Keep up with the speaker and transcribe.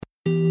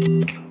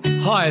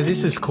Hi,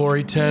 this is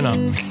Corey Turner,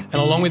 and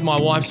along with my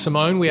wife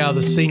Simone, we are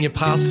the senior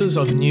pastors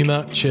of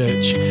Numa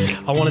Church.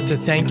 I wanted to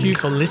thank you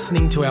for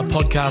listening to our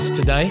podcast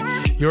today.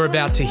 You're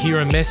about to hear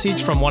a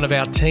message from one of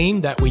our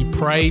team that we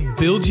pray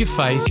builds your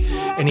faith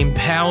and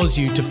empowers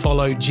you to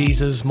follow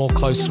Jesus more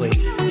closely.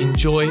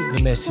 Enjoy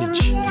the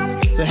message.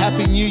 So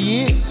happy New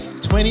Year,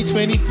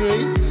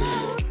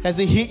 2023. Has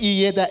it hit you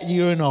yet that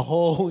you're in a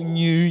whole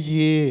new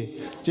year?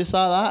 Just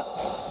like that?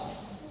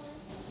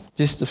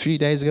 Just a few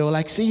days ago, we're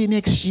like, see you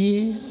next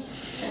year.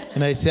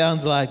 And it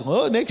sounds like,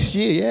 oh, next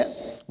year, yeah,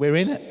 we're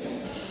in it.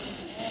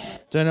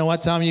 Don't know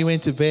what time you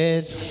went to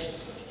bed,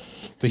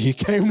 but you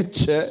came to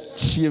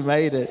church, you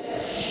made it.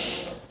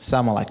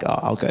 Some are like, oh,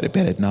 I'll go to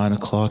bed at 9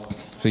 o'clock,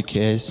 who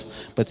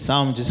cares? But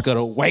some just got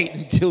to wait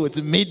until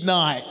it's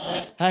midnight.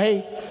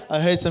 Hey,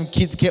 I heard some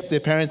kids kept their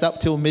parents up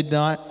till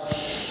midnight,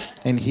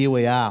 and here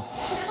we are.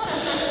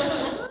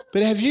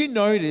 But have you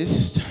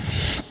noticed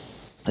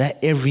that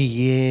every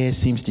year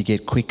seems to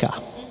get quicker,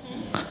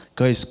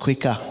 goes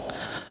quicker?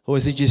 Or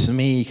is it just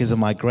me because of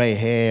my grey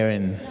hair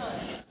and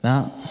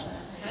no?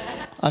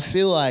 I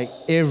feel like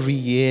every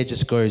year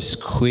just goes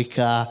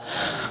quicker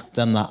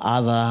than the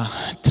other.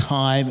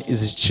 Time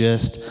is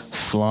just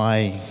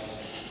flying.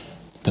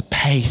 The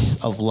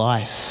pace of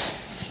life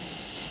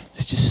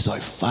is just so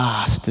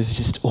fast. There's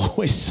just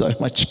always so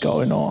much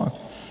going on.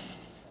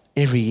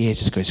 Every year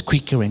just goes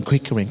quicker and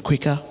quicker and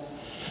quicker.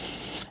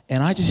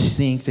 And I just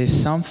think there's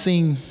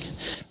something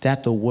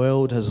that the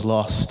world has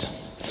lost.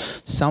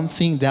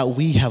 Something that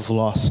we have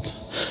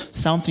lost,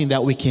 something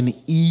that we can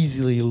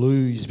easily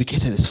lose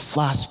because of this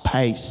fast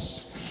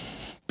pace,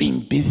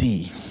 being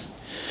busy.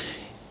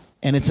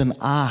 And it's an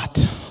art.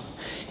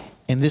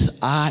 And this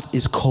art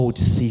is called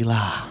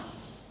Selah.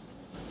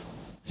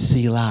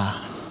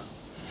 Selah.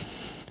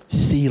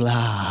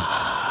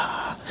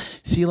 Selah.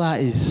 Selah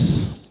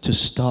is to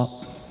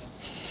stop.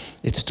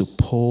 It's to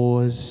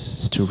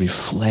pause, to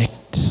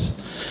reflect.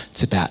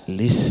 It's about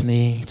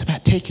listening. It's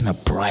about taking a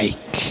break.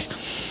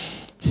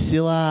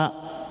 Selah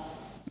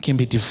can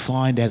be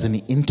defined as an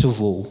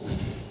interval,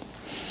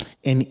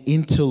 an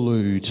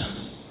interlude,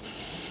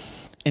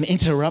 an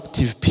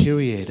interruptive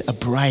period, a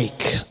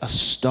break, a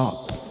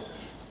stop.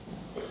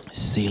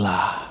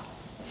 Selah.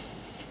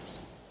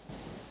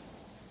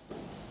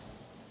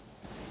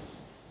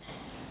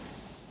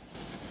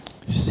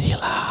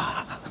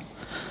 Selah.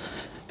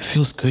 It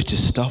feels good to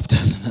stop,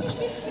 doesn't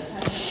it?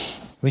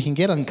 We can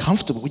get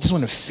uncomfortable. We just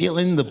want to fill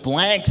in the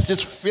blanks,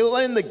 just fill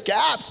in the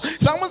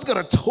gaps. Someone's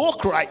got to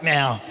talk right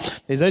now.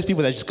 There's those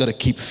people that just got to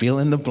keep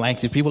filling the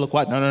blanks. If people are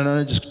quiet,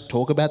 no, just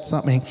talk about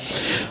something.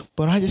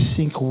 But I just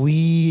think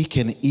we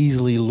can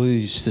easily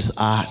lose this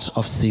art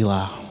of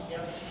Selah.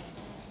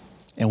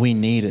 And we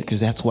need it because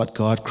that's what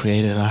God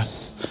created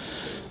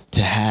us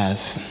to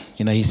have.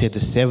 You know, he said the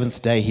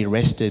seventh day he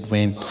rested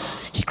when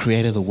he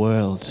created the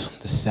world,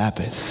 the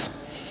Sabbath.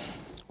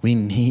 We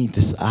need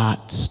this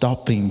art,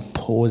 stopping,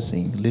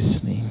 pausing,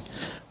 listening,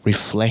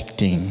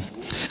 reflecting.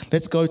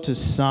 Let's go to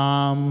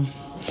Psalm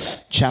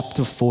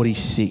chapter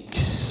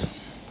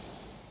 46.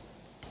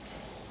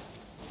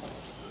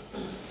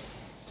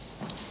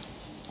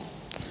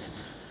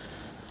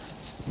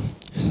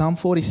 Psalm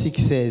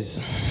 46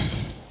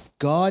 says,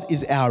 God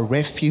is our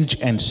refuge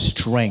and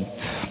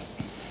strength,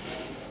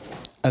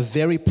 a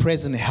very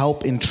present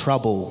help in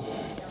trouble.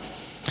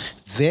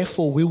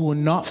 Therefore, we will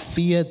not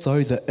fear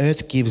though the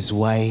earth gives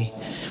way,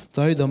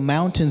 though the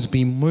mountains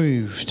be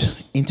moved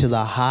into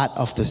the heart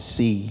of the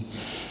sea,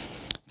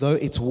 though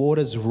its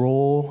waters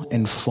roar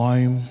and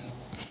foam,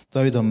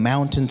 though the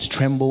mountains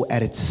tremble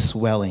at its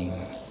swelling.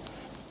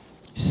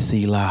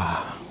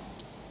 Selah.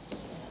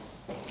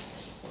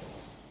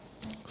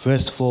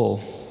 Verse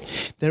 4.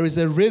 There is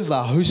a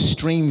river whose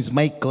streams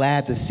make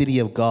glad the city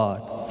of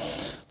God,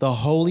 the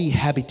holy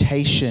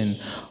habitation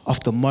of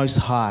the Most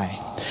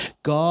High.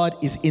 God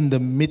is in the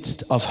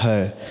midst of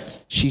her.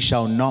 She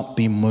shall not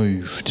be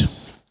moved.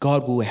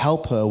 God will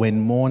help her when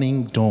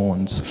morning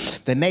dawns.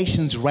 The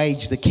nations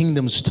rage, the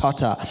kingdoms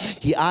totter.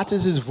 He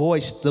utters his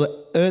voice, the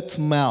earth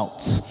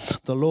melts.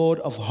 The Lord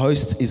of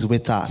hosts is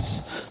with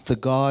us. The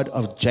God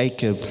of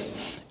Jacob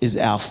is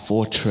our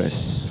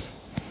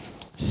fortress.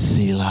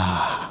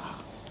 Selah.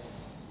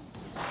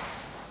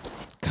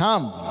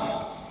 Come,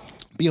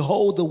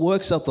 behold the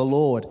works of the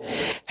Lord,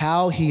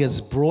 how he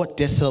has brought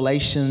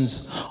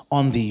desolations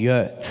on the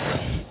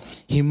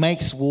earth. He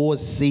makes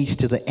wars cease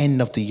to the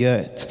end of the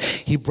earth.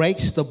 He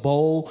breaks the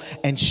bow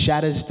and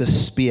shatters the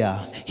spear.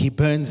 He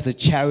burns the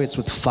chariots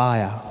with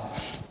fire.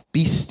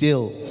 Be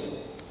still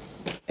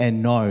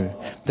and know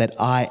that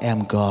I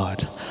am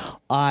God.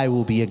 I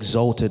will be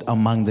exalted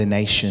among the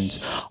nations.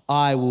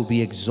 I will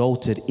be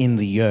exalted in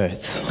the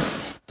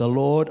earth. The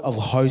Lord of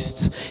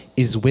hosts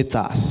is with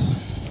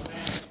us.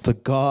 The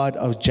God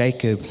of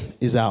Jacob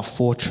is our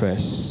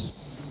fortress.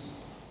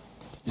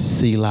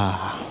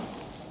 Selah.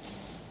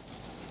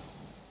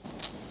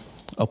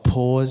 A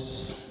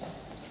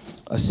pause,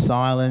 a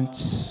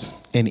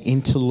silence, an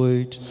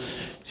interlude.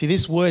 See,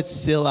 this word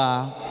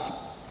Selah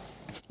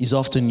is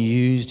often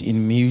used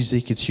in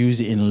music. It's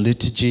used in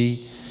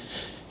liturgy.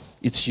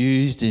 It's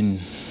used in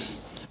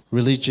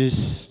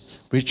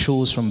religious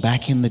rituals from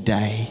back in the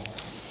day,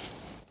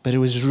 but it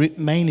was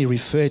mainly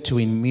referred to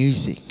in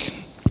music.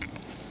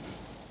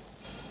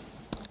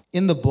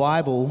 In the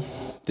Bible,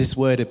 this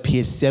word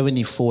appears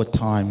 74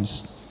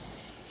 times.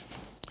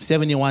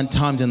 71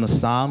 times in the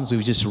Psalms.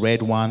 We've just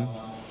read one.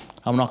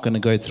 I'm not going to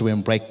go through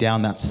and break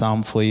down that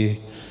psalm for you.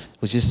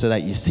 It was just so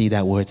that you see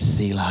that word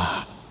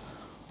Selah.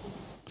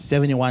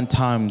 71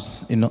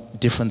 times in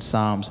different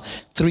psalms.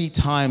 3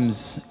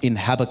 times in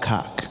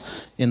Habakkuk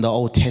in the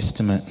Old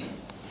Testament.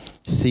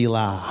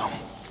 Selah.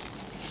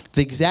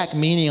 The exact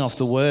meaning of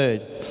the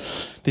word,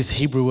 this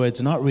Hebrew word,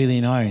 is not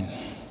really known.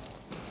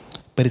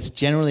 But it's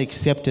generally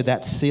accepted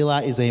that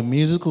Selah is a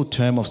musical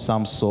term of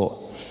some sort.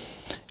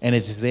 And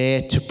it's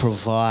there to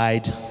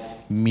provide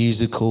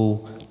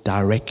musical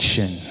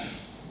direction.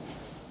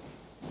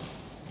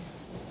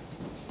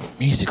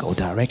 Musical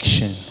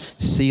direction.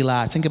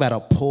 Selah, think about a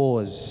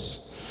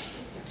pause.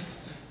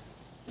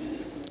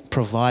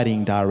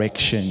 Providing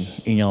direction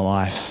in your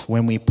life.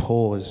 When we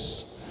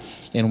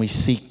pause and we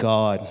seek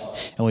God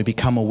and we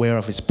become aware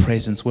of His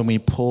presence. When we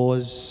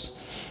pause,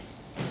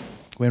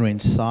 when we're in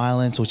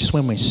silence, or just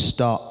when we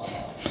stop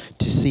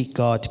to seek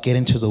God, to get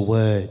into the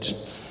Word.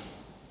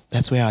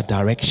 That's where our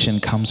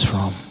direction comes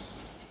from.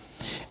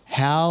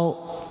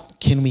 How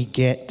can we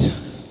get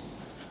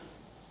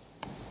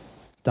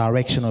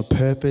direction or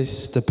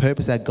purpose, the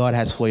purpose that God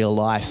has for your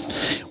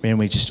life, when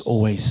we're just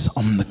always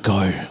on the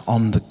go,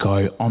 on the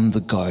go, on the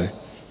go?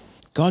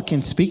 God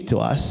can speak to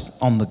us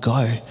on the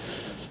go,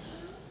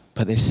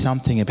 but there's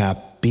something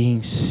about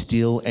being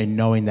still and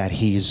knowing that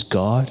He is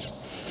God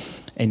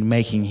and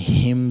making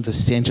Him the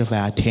center of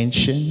our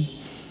attention.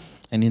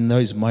 And in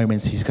those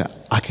moments, He's got,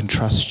 I can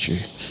trust you.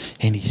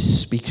 And He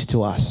speaks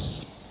to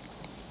us.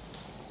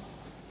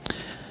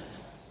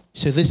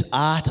 So this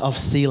art of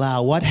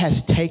Selah, what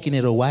has taken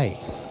it away?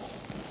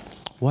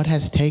 What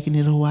has taken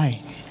it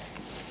away?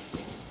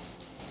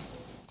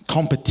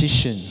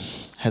 Competition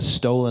has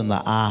stolen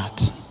the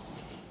art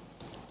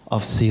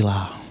of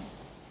Selah.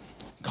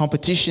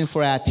 Competition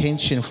for our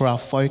attention, for our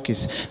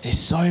focus. There's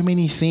so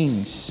many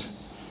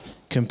things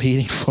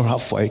competing for our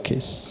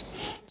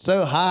focus.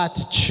 So hard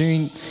to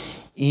tune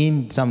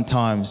in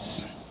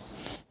sometimes.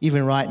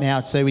 Even right now,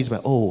 it's so easy,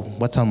 but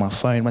what's on my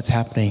phone? What's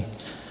happening?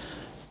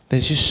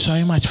 There's just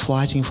so much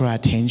fighting for our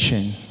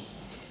attention.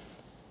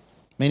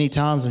 Many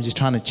times I'm just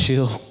trying to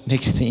chill.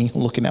 Next thing,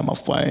 I'm looking at my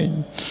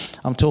phone.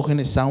 I'm talking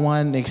to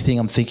someone. Next thing,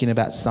 I'm thinking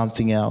about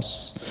something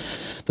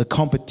else. The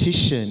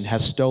competition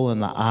has stolen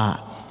the art.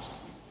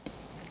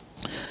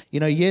 You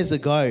know, years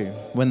ago,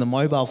 when the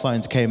mobile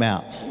phones came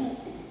out,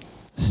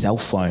 cell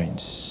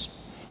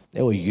phones,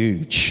 they were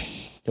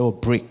huge. They were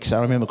bricks.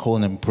 I remember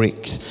calling them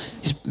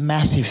bricks. These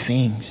massive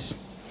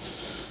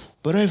things.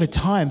 But over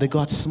time, they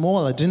got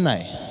smaller, didn't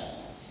they?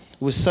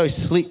 It was so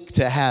slick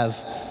to have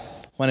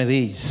one of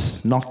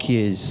these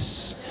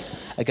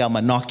Nokias. I got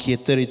my Nokia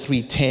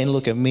 3310.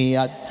 Look at me.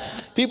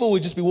 People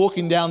would just be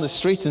walking down the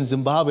streets in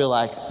Zimbabwe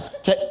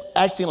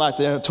acting like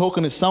they're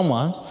talking to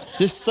someone,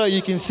 just so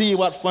you can see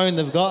what phone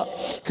they've got,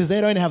 because they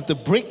don't have the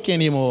brick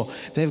anymore.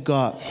 They've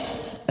got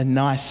a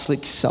nice,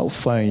 slick cell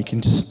phone you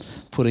can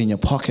just put in your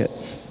pocket.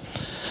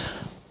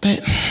 But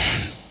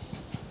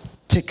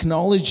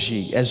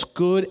technology, as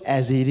good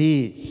as it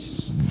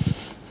is,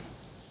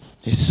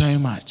 there's so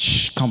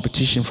much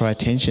competition for our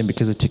attention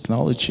because of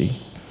technology.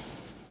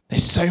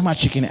 There's so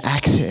much you can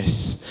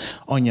access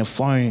on your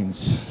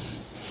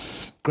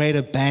phones.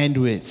 Greater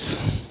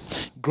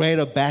bandwidth,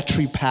 greater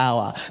battery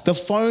power. The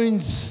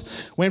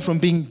phones went from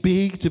being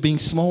big to being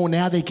small.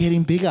 Now they're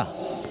getting bigger.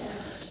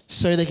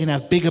 So they can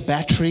have bigger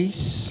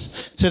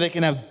batteries, so they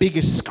can have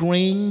bigger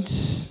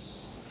screens,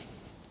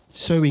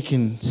 so we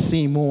can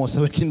see more,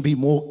 so it can be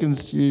more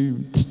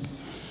consumed,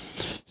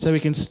 so we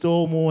can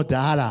store more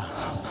data.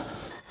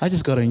 I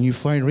just got a new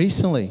phone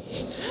recently.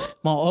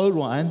 My old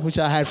one, which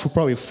I had for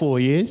probably 4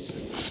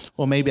 years,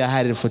 or maybe I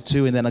had it for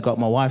 2, and then I got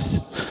my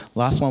wife's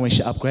last one when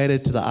she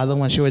upgraded to the other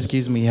one. She always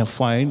gives me her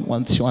phone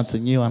once she wants a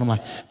new one. I'm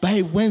like,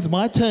 babe, when's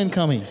my turn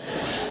coming?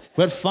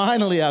 But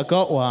finally I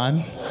got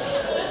one.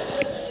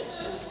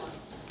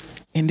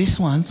 And this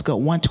one's got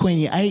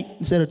 128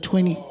 instead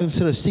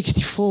of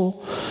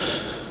 64.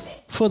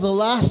 For the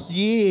last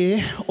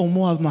year or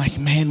more, I'm like,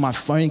 man, my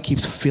phone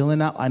keeps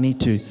filling up. I need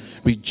to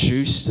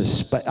reduce the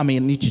space. I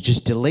need to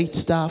just delete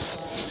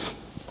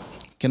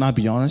stuff. Can I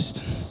be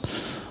honest?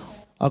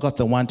 I got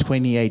the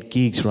 128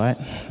 gigs, right?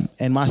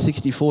 And my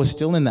 64 is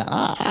still in that.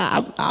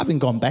 I haven't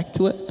gone back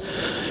to it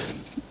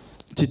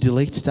to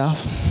delete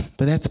stuff.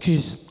 But that's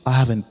because I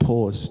haven't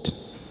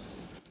paused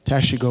to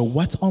actually go,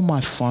 what's on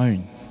my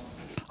phone?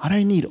 I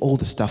don't need all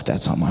the stuff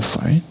that's on my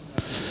phone.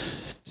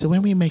 So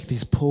when we make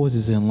these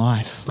pauses in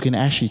life, we can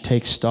actually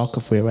take stock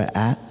of where we're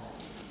at.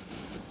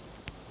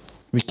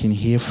 We can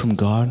hear from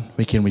God.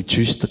 We can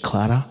reduce the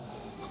clutter.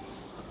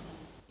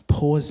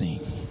 Pausing.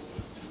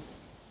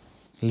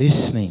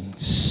 Listening.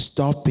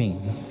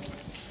 Stopping.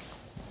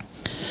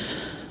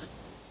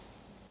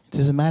 It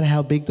doesn't matter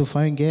how big the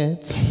phone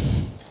gets.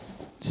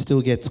 It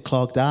still gets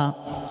clogged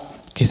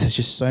up. Because there's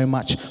just so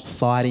much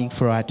fighting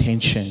for our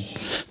attention.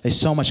 There's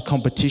so much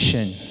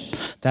competition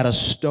that has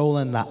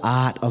stolen the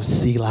art of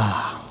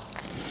Selah.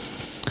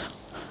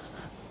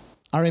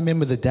 I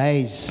remember the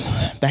days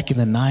back in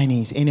the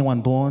 90s.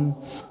 Anyone born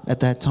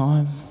at that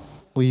time?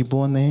 Were you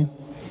born then?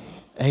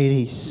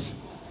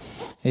 80s.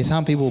 There's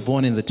some people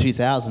born in the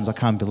 2000s. I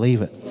can't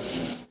believe it.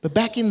 But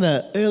back in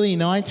the early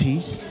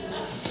 90s,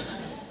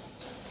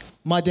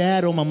 my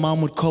dad or my mum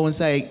would call and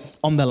say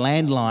on the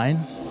landline,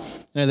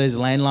 you know those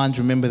landlines,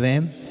 remember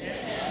them?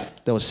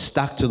 They were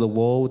stuck to the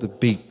wall with a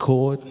big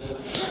cord.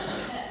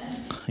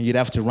 You'd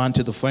have to run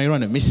to the phone, you don't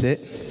want to miss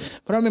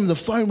it. But I remember the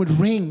phone would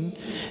ring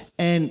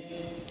and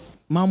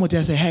Mum or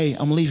Dad say, hey,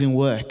 I'm leaving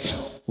work.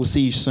 We'll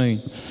see you soon.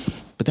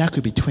 But that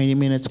could be 20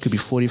 minutes, could be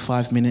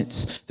 45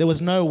 minutes. There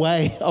was no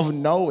way of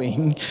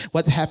knowing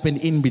what's happened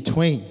in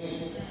between.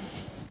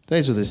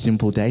 Those were the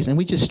simple days, and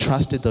we just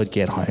trusted they'd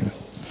get home.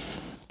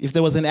 If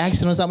there was an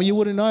accident or something, you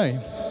wouldn't know.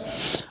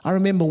 I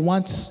remember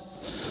once,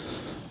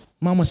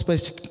 Mum was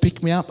supposed to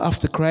pick me up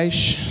after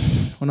creche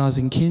when I was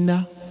in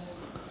kinder.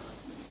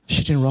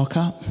 She didn't rock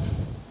up.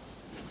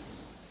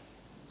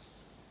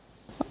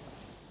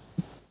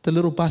 The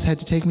little bus had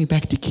to take me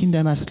back to kinder,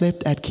 and I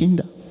slept at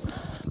kinder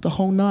the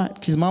whole night.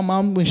 Because my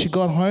mum, when she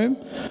got home,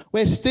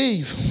 where's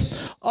Steve?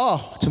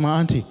 Oh, to my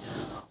auntie.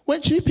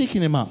 Weren't you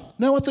picking him up?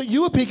 No, I thought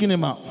you were picking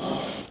him up.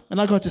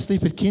 And I got to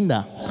sleep at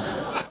kinder.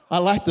 I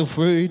liked the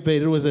food, but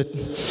it was a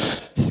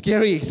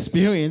scary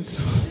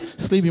experience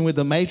sleeping with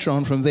the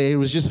matron from there. It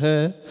was just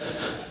her.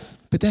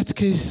 But that's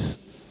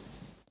because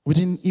we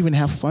didn't even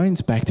have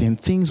phones back then.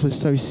 Things were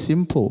so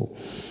simple.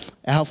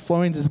 Our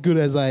phones, as good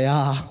as they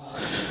are,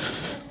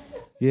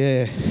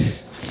 yeah,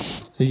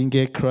 they can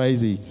get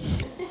crazy.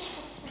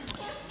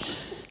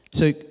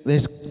 So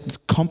there's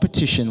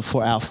competition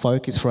for our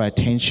focus, for our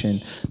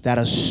attention, that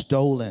has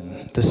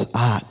stolen this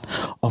art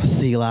of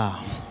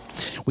Selah.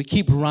 We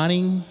keep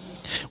running,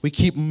 we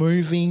keep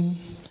moving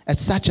at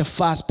such a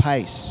fast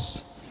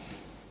pace,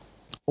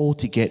 all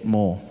to get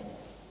more,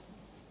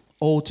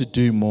 all to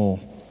do more,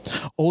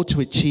 all to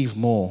achieve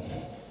more.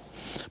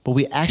 But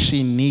we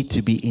actually need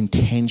to be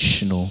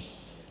intentional.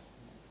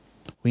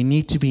 We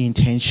need to be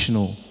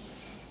intentional.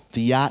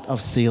 The art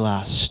of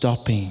Selah,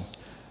 stopping,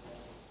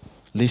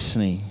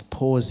 listening,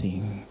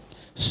 pausing,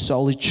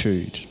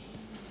 solitude.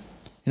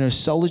 You know,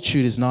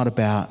 solitude is not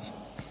about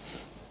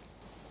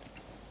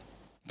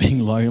being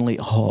lonely.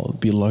 Oh,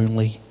 be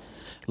lonely.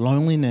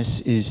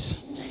 Loneliness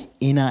is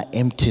inner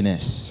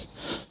emptiness.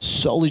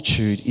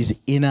 Solitude is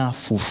inner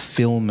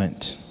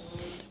fulfillment.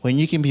 When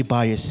you can be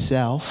by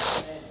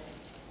yourself,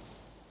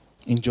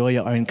 enjoy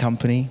your own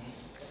company,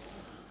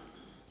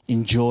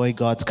 enjoy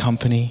God's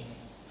company.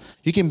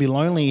 You can be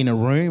lonely in a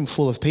room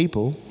full of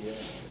people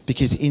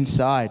because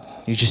inside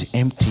you're just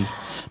empty.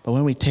 But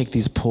when we take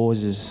these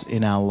pauses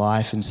in our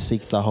life and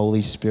seek the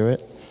Holy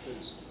Spirit,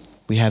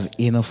 we have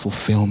inner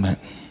fulfillment.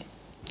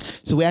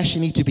 So we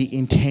actually need to be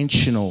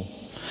intentional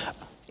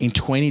in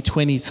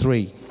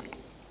 2023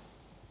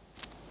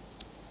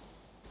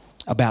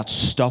 about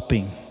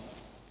stopping.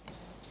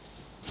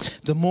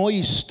 The more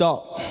you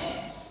stop,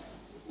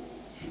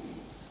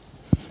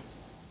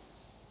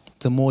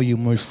 the more you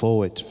move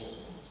forward.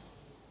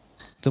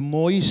 The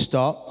more you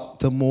stop,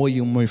 the more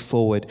you move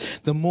forward.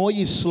 The more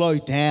you slow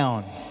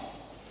down,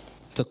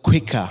 the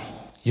quicker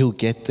you'll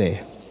get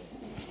there.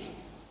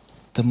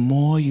 The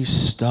more you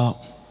stop,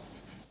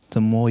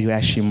 the more you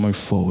actually move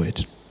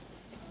forward.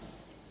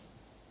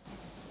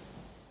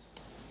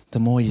 The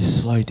more you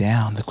slow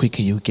down, the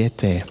quicker you'll get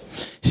there.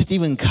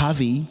 Stephen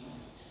Covey,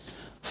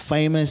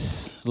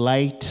 famous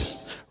late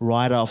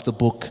writer of the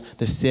book,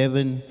 The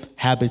 7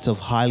 Habits of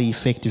Highly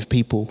Effective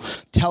People,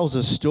 tells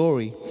a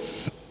story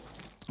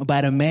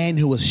about a man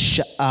who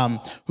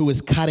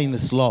was cutting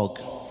this log.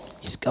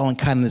 He's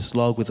cutting this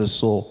log with a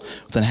saw,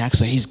 with an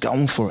hacksaw. He's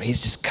going for it.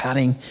 He's just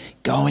cutting,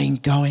 going.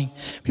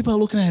 People are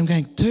looking at him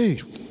going,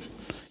 dude,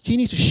 you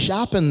need to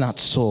sharpen that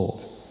saw.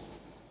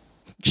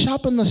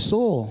 Sharpen the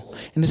saw.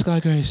 And this guy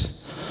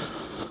goes,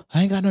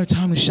 I ain't got no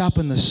time to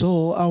sharpen the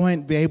saw. I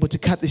won't be able to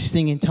cut this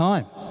thing in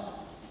time.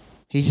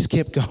 He just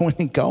kept going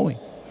and going.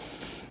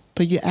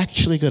 But you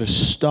actually got to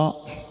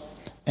stop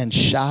and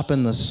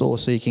sharpen the saw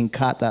so you can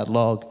cut that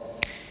log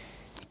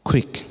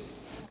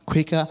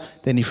quicker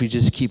than if you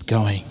just keep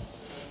going.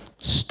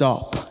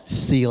 Stop,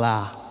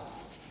 Selah.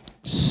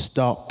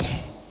 Stop,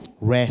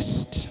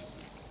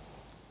 rest.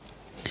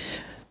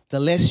 The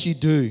less you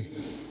do,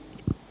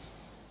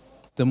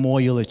 the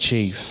more you'll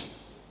achieve.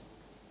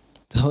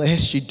 The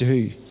less you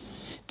do,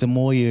 the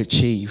more you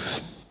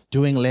achieve.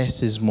 Doing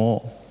less is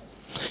more.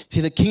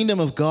 See, the kingdom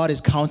of God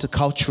is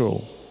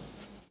countercultural.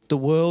 The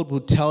world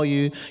will tell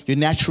you, your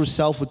natural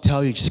self will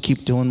tell you, just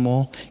keep doing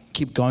more,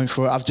 keep going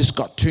for it. I've just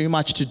got too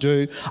much to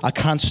do. I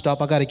can't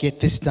stop. I got to get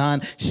this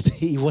done.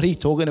 Steve, what are you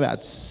talking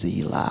about?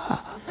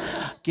 Selah.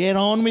 Get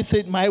on with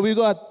it, mate. We've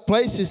got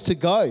places to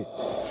go.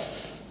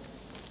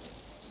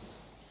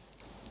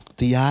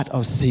 The art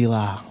of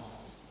Selah.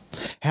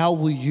 How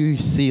will you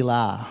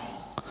Selah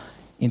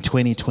in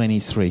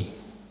 2023?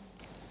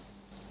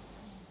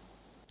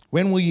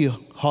 When will you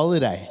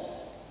holiday?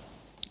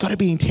 Got to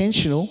be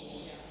intentional.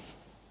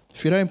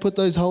 If you don't put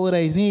those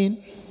holidays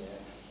in,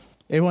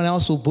 everyone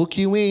else will book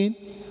you in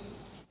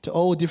to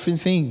all different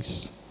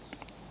things.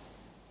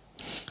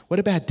 What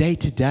about day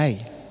to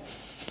day?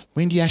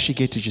 When do you actually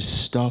get to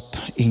just stop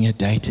in your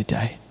day to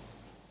day?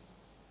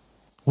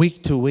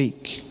 Week to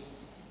week.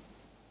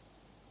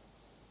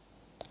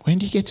 When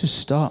do you get to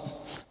stop,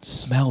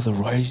 smell the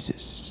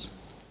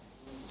roses?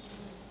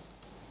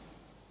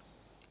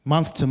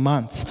 Month to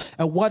month.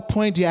 At what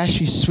point do you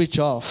actually switch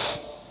off?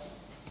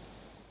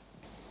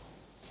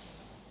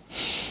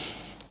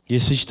 You're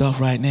switched off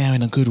right now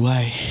in a good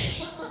way.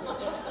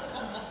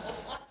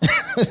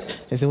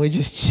 And so we're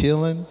just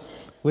chilling.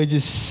 We're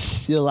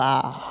just still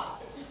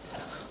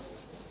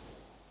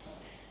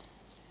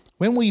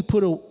When will you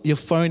put your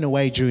phone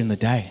away during the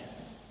day?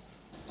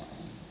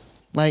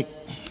 Like,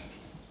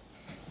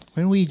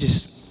 when will you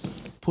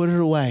just put it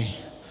away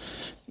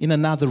in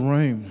another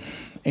room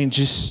and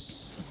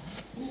just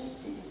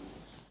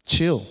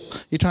chill?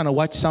 You're trying to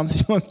watch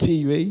something on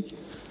TV.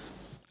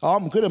 Oh,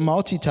 I'm good at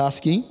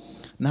multitasking.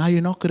 No,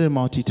 you're not good at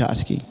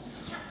multitasking.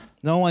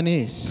 No one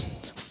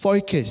is.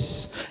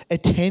 Focus,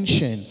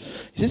 attention.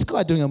 Is this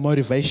guy doing a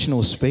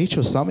motivational speech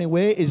or something?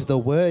 Where is the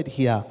word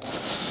here?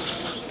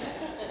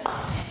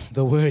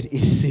 The word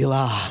is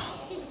Selah.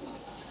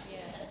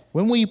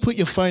 When will you put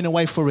your phone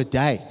away for a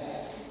day?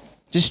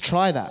 Just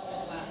try that.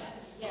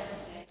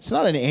 It's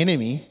not an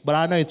enemy, but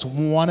I know it's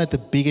one of the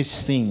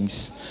biggest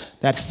things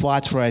that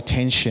fights for our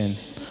attention.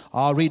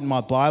 I'll read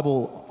my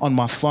Bible on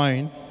my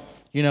phone.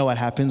 You know what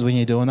happens when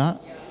you're doing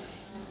that?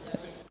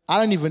 I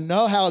don't even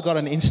know how I got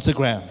on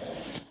Instagram.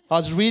 I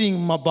was reading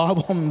my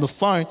Bible on the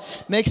phone.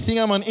 Next thing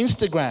I'm on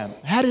Instagram.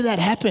 How did that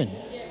happen?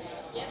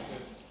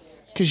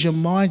 Because your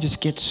mind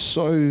just gets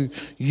so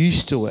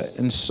used to it.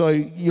 And so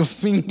your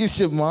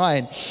fingers, your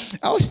mind.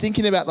 I was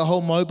thinking about the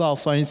whole mobile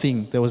phone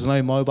thing. There was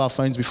no mobile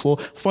phones before.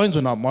 Phones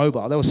were not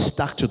mobile. They were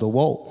stuck to the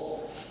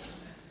wall.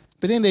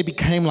 But then they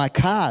became like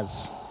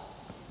cars.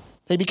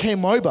 They became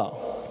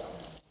mobile.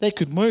 They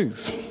could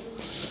move.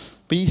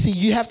 But you see,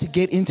 you have to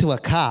get into a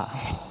car.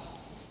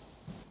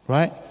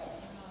 Right?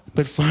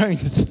 But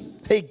phones,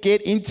 they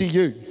get into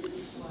you.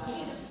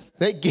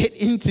 They get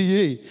into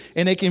you.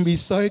 And they can be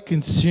so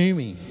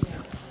consuming.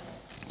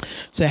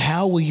 So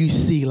how will you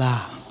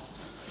Selah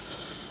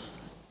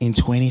in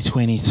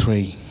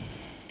 2023?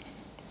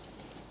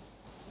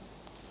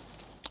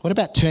 What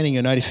about turning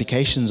your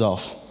notifications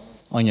off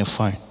on your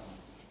phone?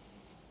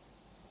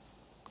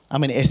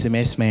 I'm an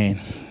SMS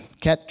man.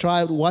 Cat,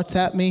 try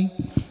WhatsApp me.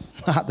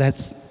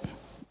 That's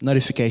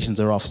notifications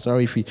are off.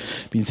 Sorry if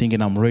you've been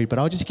thinking I'm rude, but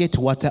I'll just get to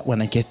WhatsApp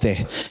when I get there.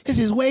 Because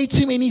there's way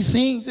too many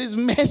things. There's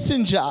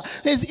Messenger,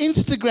 there's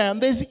Instagram,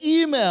 there's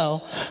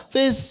email,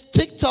 there's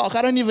TikTok.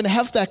 I don't even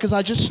have that because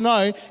I just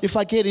know if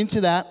I get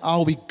into that,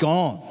 I'll be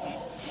gone.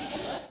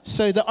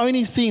 So the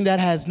only thing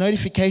that has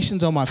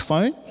notifications on my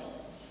phone,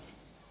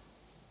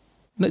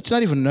 it's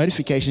not even a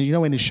notification. You know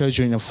when it shows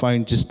you on your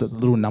phone just the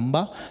little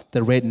number,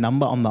 the red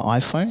number on the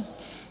iPhone?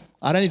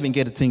 I don't even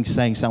get a thing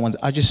saying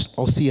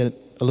I'll see a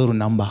little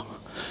number.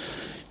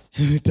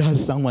 It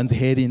does someone's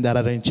head in that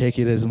I don't check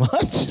it as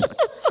much.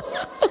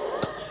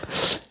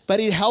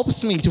 But it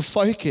helps me to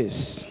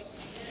focus.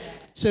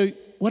 So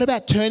what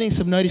about turning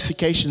some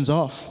notifications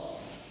off?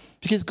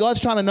 Because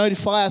God's trying to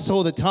notify us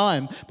all the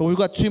time, but we've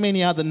got too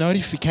many other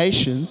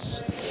notifications.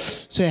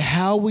 So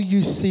how will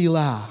you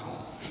Selah?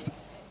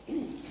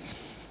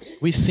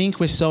 We think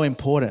we're so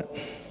important.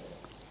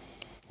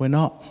 We're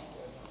not.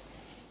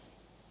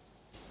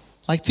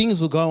 Like things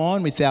will go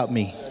on without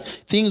me.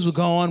 Things will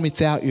go on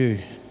without you.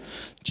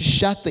 Just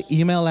shut the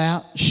email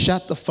out,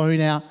 shut the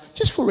phone out,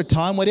 just for a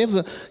time,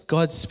 whatever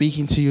God's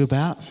speaking to you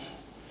about.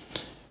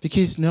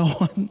 Because no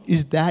one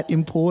is that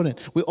important.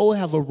 We all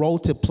have a role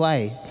to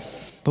play,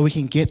 but we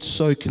can get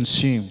so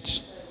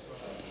consumed.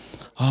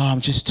 Oh,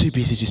 I'm just too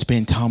busy to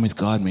spend time with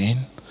God, man.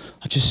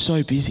 I'm just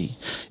so busy.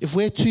 If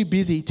we're too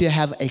busy to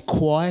have a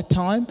quiet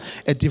time,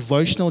 a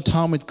devotional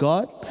time with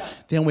God,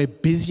 then we're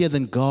busier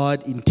than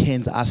God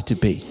intends us to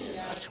be.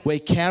 We're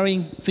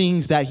carrying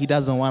things that He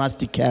doesn't want us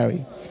to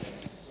carry.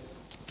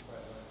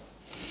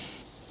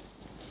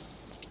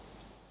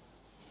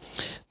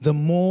 The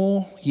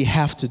more you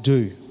have to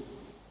do,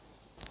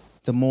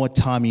 the more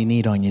time you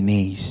need on your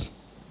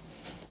knees.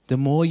 The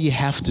more you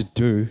have to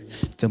do,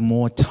 the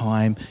more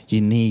time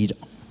you need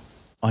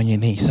on your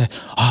knees. So,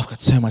 I've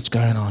got so much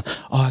going on.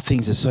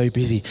 Things are so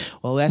busy.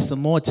 Well, that's the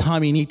more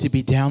time you need to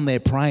be down there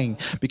praying.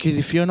 Because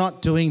if you're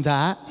not doing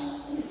that,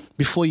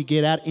 before you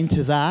get out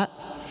into that,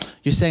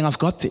 you're saying, I've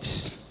got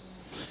this.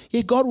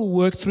 Yeah, God will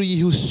work through you.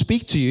 He'll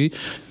speak to you.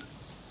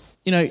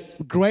 You know,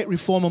 great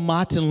reformer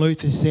Martin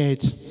Luther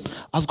said,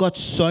 I've got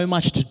so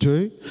much to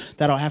do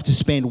that I'll have to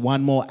spend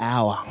one more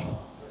hour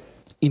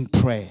in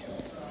prayer.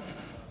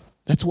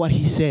 That's what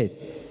he said.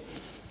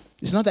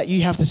 It's not that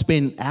you have to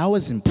spend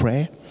hours in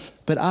prayer,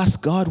 but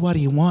ask God what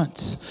He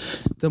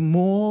wants. The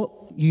more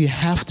you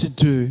have to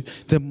do,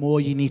 the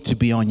more you need to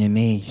be on your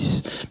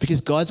knees.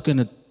 Because God's going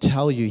to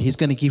tell you, He's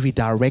going to give you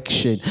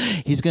direction.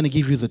 He's going to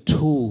give you the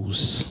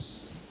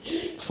tools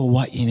for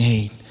what you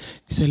need.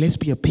 So let's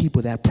be a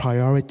people that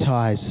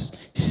prioritize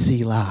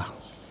Selah,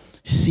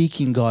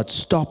 seeking God,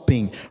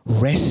 stopping,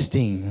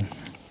 resting.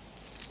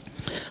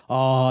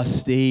 Oh,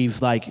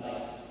 Steve, like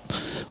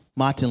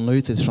Martin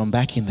Luther's from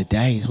back in the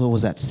days. What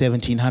was that,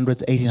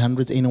 1700s,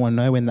 1800s? Anyone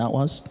know when that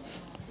was?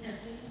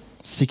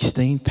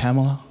 16,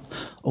 Pamela,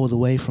 all the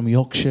way from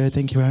Yorkshire.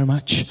 Thank you very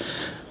much.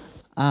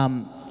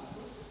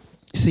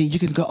 See, you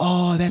can go,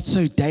 oh, that's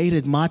so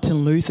dated.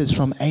 Martin Luther's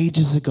from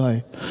ages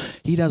ago.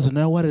 He doesn't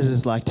know what it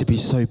is like to be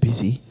so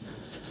busy.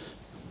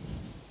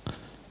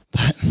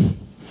 But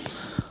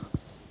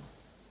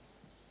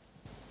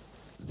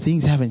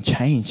things haven't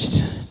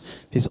changed.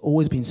 There's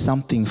always been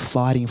something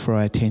fighting for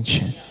our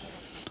attention.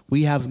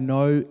 We have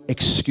no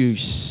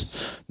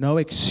excuse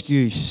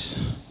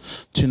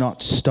to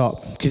not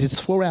stop, because it's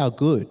for our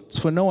good. It's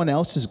for no one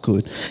else's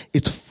good.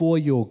 It's for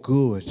your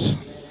good.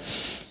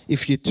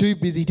 If you're too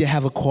busy to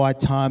have a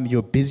quiet time,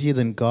 you're busier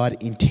than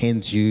God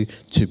intends you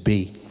to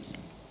be.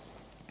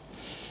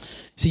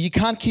 So you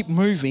can't keep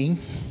moving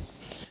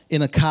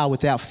in a car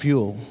without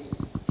fuel.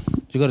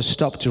 You've got to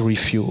stop to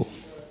refuel.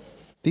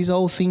 These are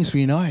all things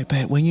we know,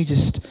 but when you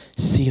just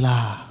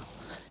Selah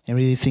and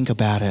really think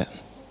about it,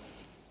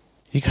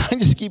 you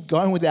can't just keep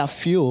going without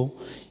fuel.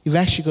 You've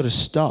actually got to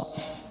stop.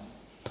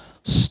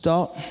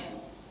 Stop.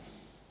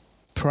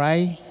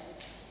 Pray.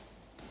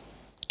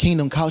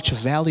 Kingdom culture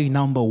value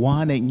number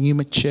 1 at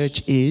Numa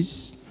Church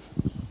is?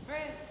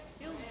 Prayer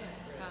fuels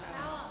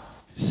power.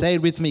 Say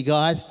it with me,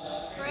 guys.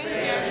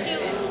 Prayer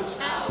fuels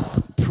power.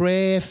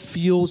 Prayer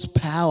fuels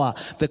power.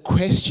 The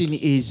question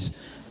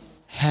is,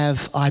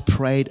 have I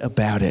prayed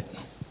about it?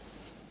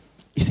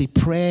 You see,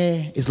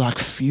 prayer is like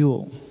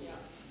fuel.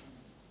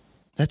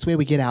 That's where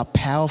we get our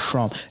power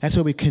from. That's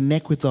where we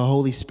connect with the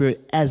Holy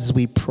Spirit as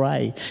we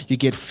pray. You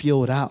get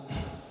fueled up.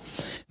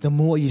 The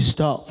more you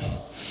stop,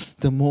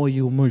 the more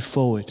you'll move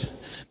forward.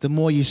 The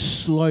more you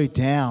slow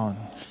down,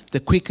 the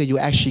quicker you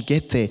actually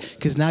get there,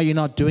 because now you're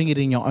not doing it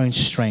in your own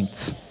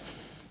strength.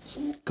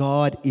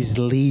 God is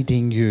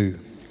leading you.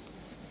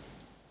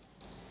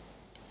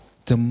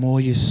 The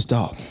more you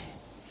stop,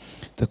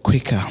 the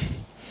quicker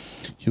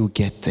you'll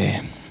get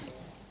there.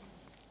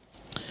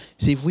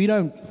 See, if we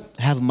don't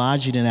have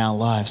margin in our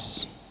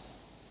lives,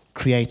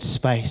 create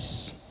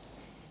space.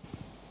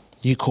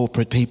 You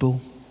corporate people,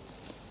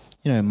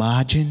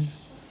 margin.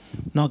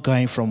 Not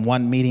going from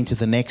one meeting to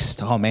the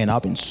next. Oh man,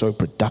 I've been so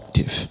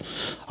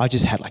productive. I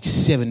just had like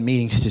 7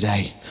 meetings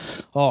today.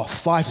 5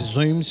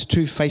 Zooms,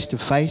 2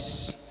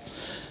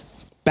 face-to-face,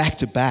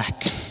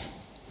 back-to-back.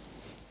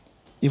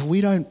 If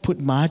we don't put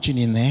margin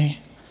in there,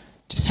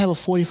 just have a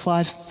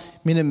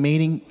 45-minute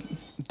meeting.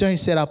 Don't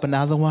set up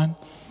another one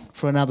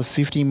for another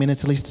 15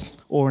 minutes at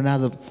least, or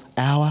another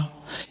hour.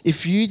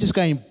 If you're just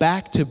going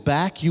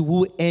back-to-back, you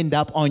will end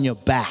up on your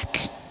back.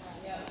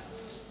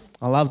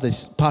 I love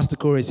this. Pastor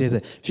Corey says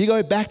it. If you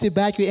go back to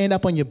back, you end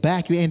up on your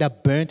back. You end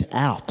up burnt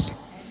out.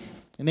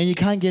 And then you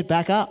can't get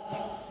back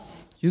up.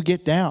 You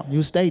get down.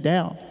 You'll stay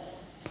down.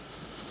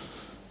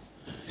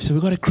 So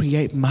we've got to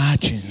create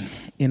margin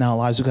in our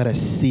lives. We've got to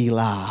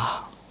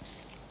Selah.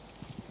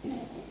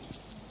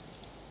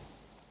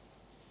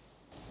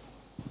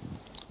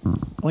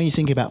 When you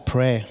think about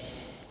prayer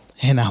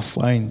and our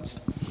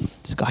phones,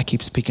 this guy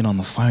keeps picking on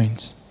the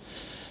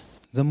phones.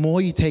 The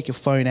more you take your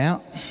phone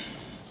out,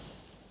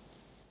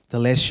 the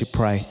less you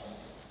pray.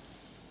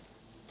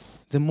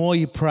 The more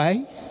you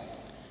pray,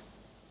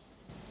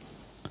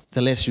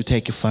 the less you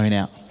take your phone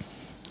out.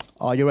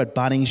 Oh, you're at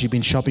Bunnings, you've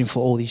been shopping for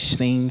all these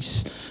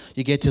things.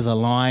 You get to the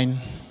line.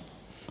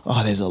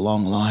 Oh, there's a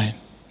long line.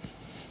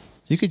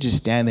 You could just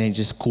stand there and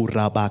just oh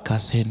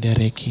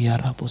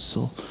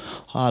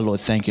Lord,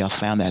 thank you. I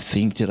found that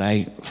thing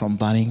today from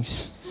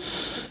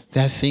Bunnings.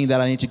 That thing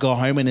that I need to go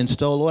home and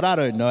install. Lord, I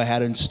don't know how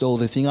to install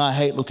the thing. I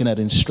hate looking at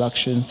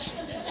instructions.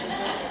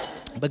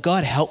 But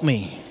God, help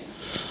me.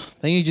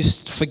 Then you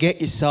just forget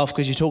yourself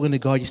because you're talking to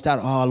God. You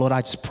start, oh, Lord,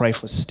 I just pray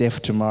for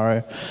Steph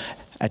tomorrow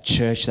at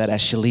church, that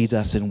as she leads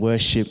us in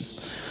worship,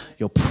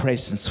 your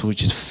presence will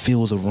just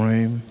fill the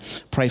room.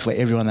 Pray for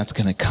everyone that's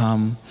going to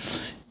come.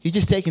 You're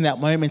just taking that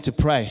moment to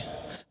pray.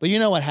 But you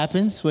know what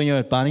happens when you're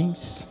at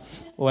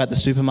Bunnings or at the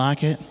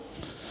supermarket?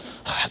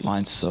 Oh, that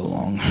line's so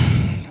long.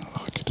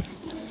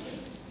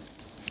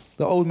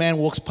 The old man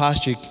walks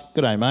past you.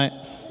 Good day, mate.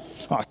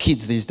 Oh,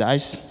 kids these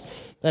days.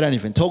 They don't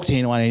even talk to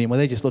anyone anymore.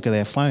 They just look at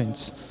their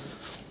phones.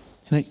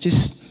 And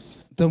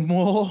the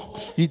more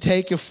you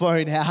take your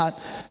phone out,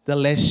 the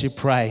less you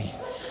pray.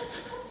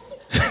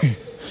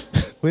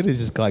 Where does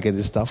this guy get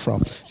this stuff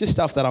from? Just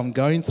stuff that I'm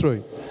going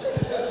through.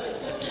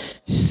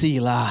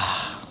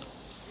 Selah.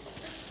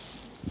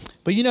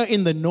 But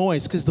in the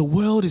noise, because the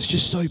world is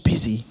just so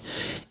busy,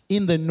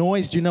 in the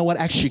noise, do you know what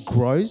actually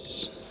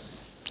grows?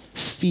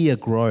 Fear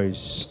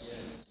grows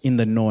in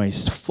the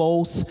noise.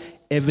 False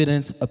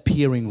evidence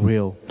appearing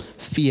real.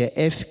 Fear,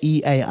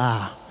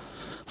 F-E-A-R.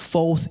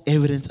 False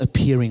evidence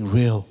appearing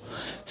real.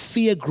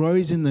 Fear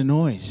grows in the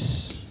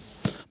noise.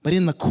 But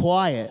in the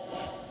quiet,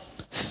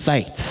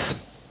 faith.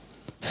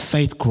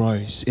 Faith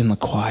grows in the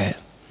quiet.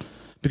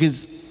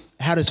 Because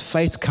how does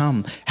faith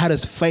come? How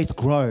does faith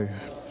grow?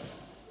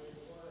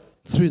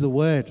 through the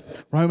word.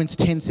 Romans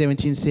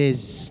 10:17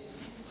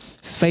 says,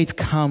 faith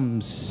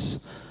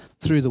comes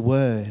through the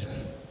word.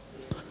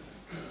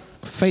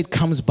 Faith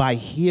comes by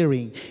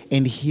hearing,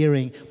 and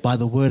hearing by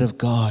the word of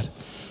God.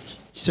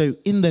 So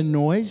in the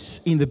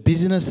noise, in the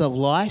busyness of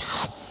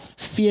life,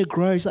 fear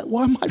grows. Like,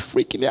 why am I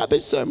freaking out?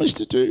 There's so much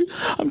to do.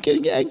 I'm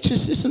getting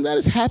anxious. This and that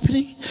is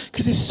happening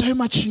because there's so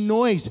much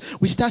noise.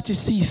 We start to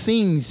see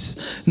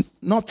things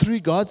not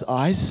through God's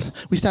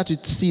eyes. We start to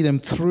see them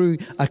through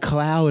a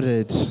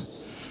clouded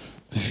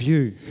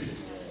view,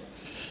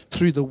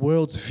 through the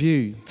world's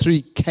view,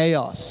 through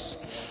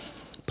chaos.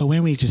 But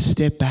when we just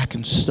step back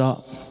and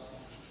stop,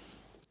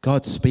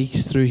 God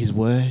speaks through his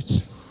word.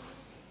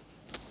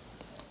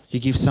 You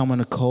give someone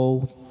a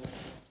call,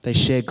 they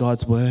share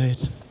God's word.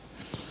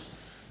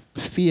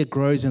 Fear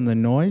grows in the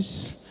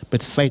noise,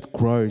 but faith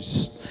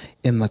grows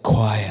in the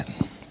quiet.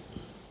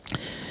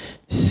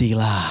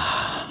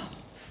 Selah.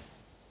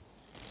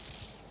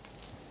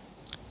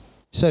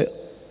 So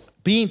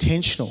be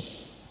intentional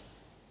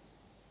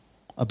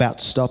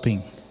about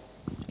stopping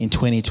in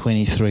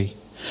 2023.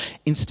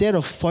 Instead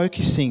of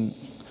focusing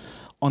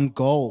on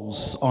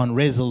goals, on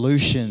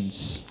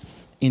resolutions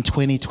in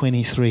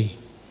 2023,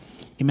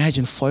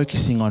 imagine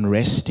focusing on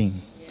resting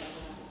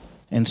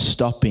and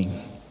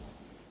stopping.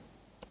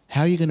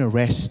 How are you going to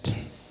rest?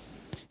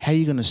 How are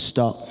you going to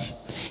stop?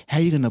 How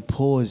are you going to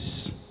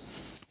pause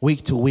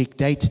week to week,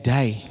 day to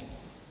day?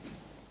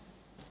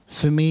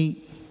 For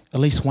me, at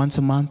least once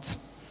a month,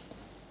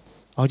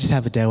 I'll just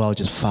have a day where I'll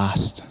just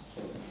fast.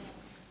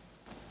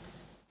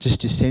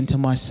 Just to center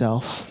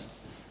myself.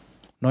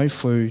 No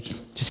food.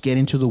 Just get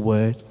into the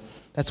word.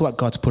 That's what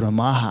God's put on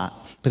my heart.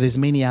 But there's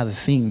many other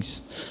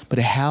things. But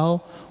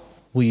how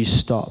will you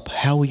stop?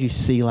 How will you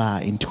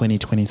selah in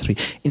 2023?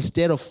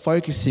 Instead of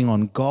focusing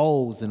on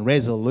goals and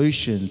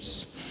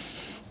resolutions,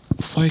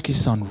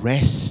 focus on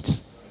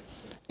rest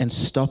and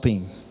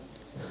stopping.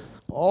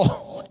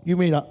 Oh, you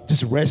mean I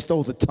just rest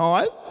all the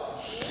time?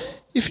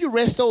 If you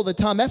rest all the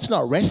time, that's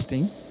not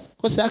resting.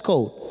 What's that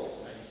called?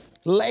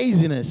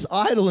 Laziness,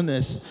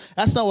 idleness.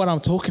 That's not what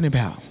I'm talking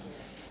about.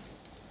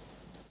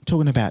 I'm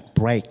talking about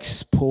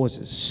breaks,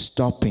 pauses,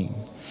 stopping,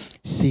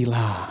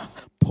 selah.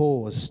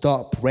 Pause,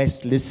 stop,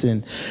 rest,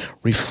 listen,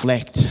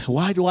 reflect.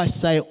 Why do I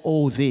say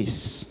all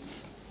this?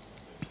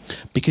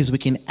 Because we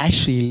can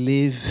actually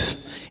live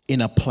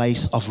in a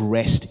place of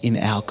rest in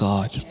our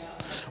God.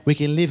 We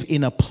can live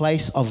in a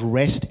place of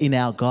rest in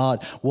our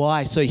God.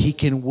 Why? So he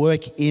can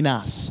work in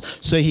us.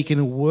 So he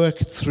can work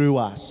through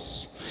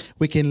us.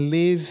 We can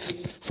live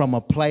from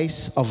a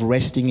place of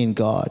resting in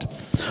God.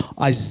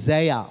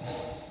 Isaiah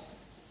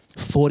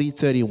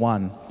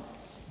 40:31.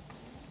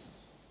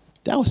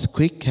 That was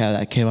quick how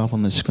that came up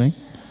on the screen.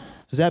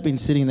 Has that been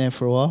sitting there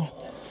for a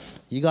while?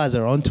 You guys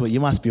are onto it.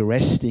 You must be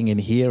resting and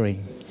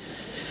hearing.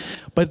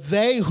 But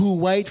they who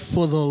wait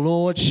for the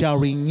Lord shall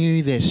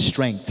renew their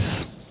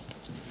strength.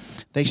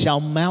 They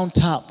shall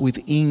mount up with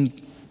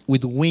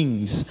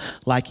wings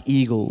like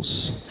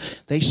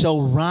eagles. They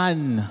shall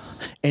run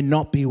and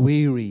not be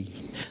weary.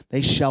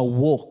 They shall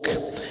walk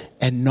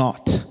and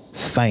not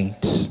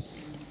faint.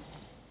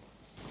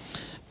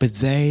 But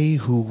they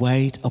who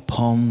wait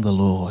upon the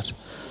Lord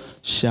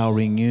shall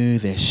renew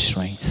their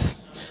strength.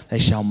 They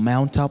shall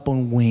mount up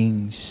on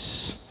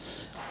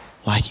wings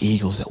like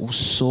eagles that will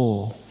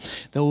soar.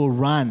 They will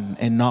run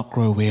and not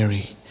grow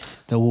weary.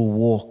 They will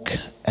walk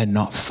and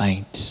not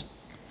faint.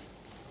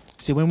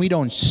 See, when we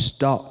don't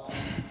stop,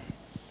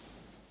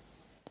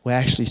 we're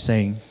actually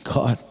saying,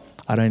 God,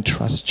 I don't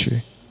trust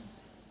you.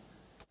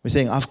 We're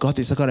saying, I've got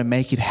this. I've got to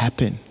make it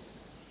happen.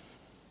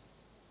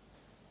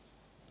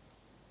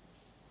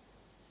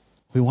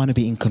 We want to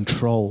be in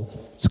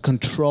control. It's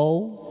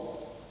control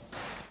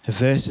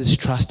versus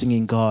trusting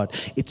in God.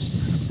 It's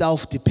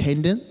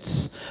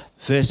self-dependence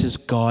versus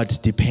God's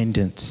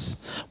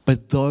dependence.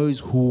 But those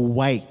who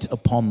wait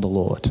upon the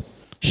Lord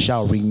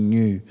shall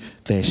renew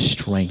their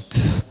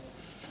strength.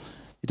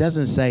 It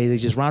doesn't say they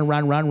just run.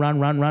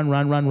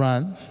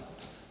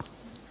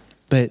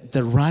 But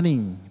the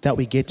running that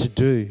we get to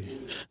do,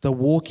 the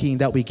walking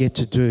that we get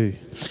to do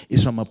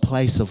is from a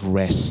place of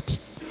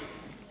rest.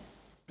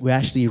 We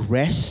actually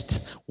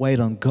rest, wait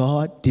on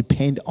God,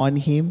 depend on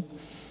him,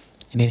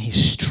 and then he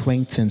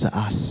strengthens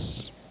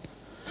us.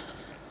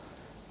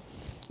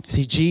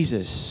 See,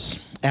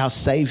 Jesus, our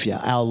Savior,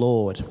 our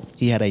Lord,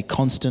 he had a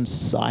constant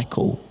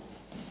cycle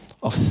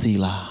of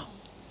selah.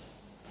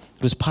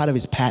 It was part of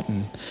his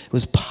pattern. It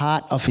was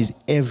part of his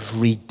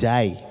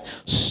everyday,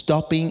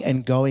 stopping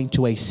and going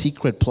to a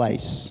secret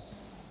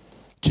place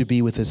to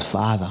be with his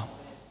Father.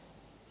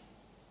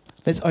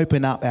 Let's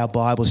open up our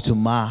Bibles to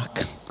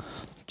Mark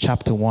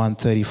chapter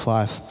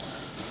 1:35.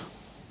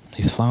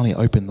 He's finally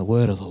opened the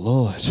word of the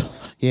Lord.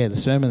 Yeah, the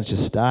sermon's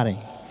just starting.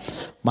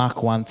 Mark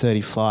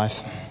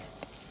 1:35.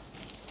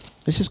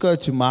 Let's just go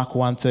to Mark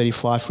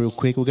 1:35 real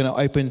quick. We're going to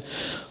open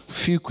a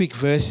few quick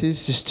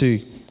verses just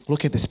to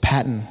look at this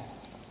pattern.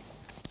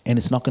 And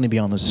it's not going to be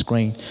on the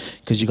screen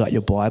because you got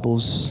your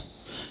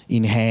Bibles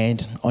in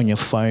hand on your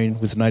phone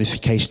with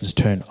notifications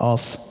turned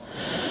off.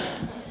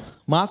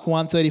 Mark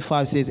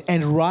 1:35 says,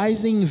 "And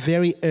rising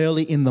very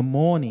early in the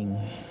morning,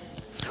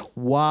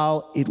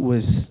 while it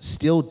was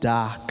still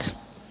dark,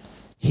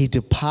 he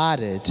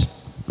departed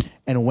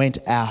and went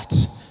out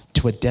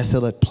to a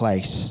desolate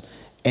place,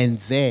 and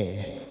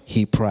there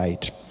he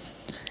prayed."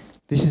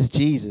 This is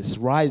Jesus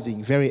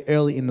rising very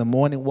early in the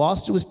morning.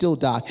 Whilst it was still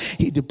dark,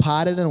 he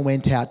departed and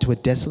went out to a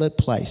desolate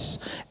place,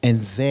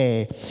 and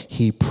there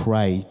he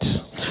prayed.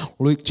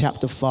 Luke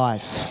chapter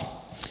 5,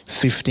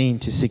 15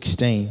 to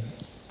 16.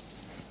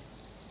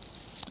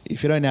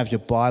 If you don't have your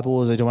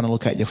Bibles or don't want to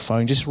look at your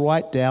phone, just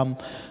write down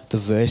the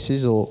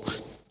verses or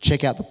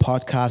check out the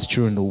podcast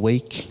during the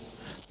week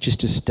just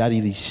to study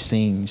these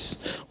things.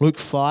 Luke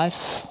 5,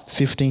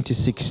 15 to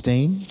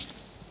 16.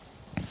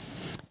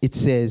 It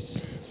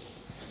says,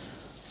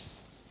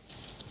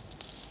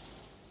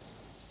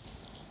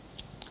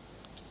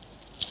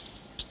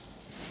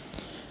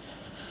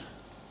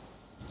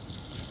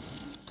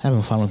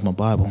 having fun with my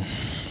Bible.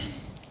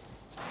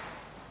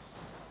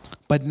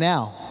 "But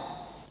now,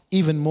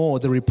 even more,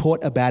 the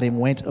report about him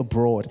went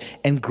abroad,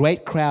 and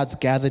great crowds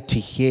gathered to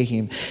hear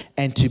him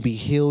and to be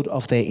healed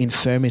of their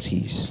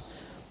infirmities.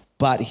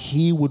 But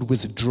he would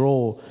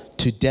withdraw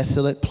to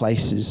desolate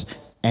places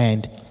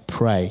and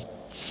pray."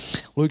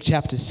 Luke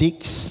chapter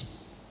 6,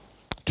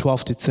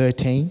 12 to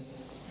 13.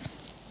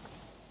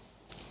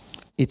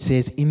 It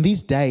says, "In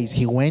these days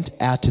he went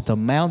out to the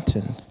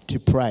mountain to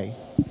pray.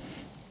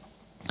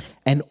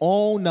 And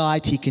all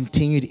night he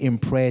continued in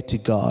prayer to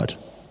God.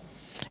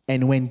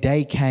 And when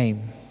day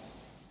came,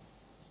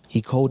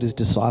 he called his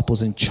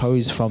disciples and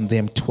chose from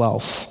them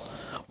 12,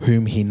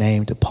 whom he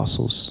named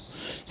apostles."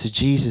 So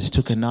Jesus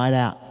took a night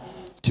out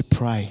to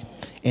pray.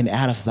 And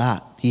out of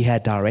that, he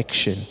had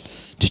direction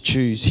to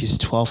choose his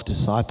 12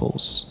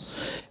 disciples.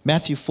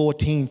 Matthew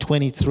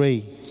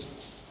 14:23.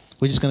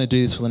 We're just going to do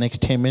this for the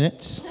next 10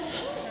 minutes.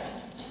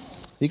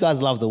 You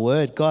guys love the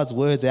word. God's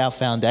word's our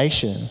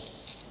foundation.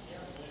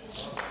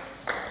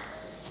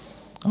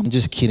 I'm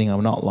just kidding.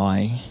 I'm not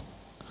lying.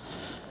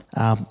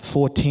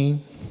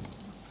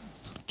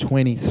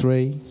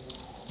 14:23.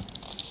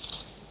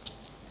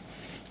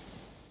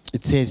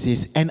 It says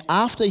this, "And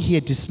after he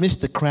had dismissed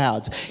the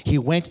crowds, he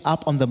went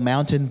up on the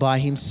mountain by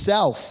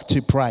himself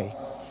to pray.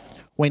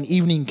 When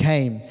evening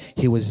came,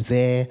 he was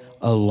there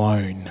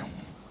alone."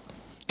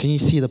 Can you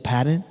see the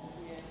pattern?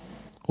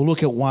 We'll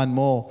look at one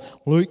more.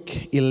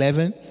 Luke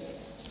 11,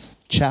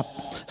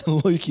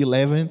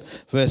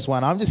 verse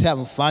 1. I'm just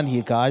having fun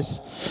here,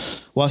 guys.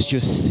 Whilst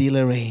you're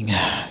cellaring.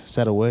 Is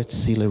that a word?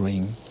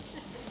 Cellaring.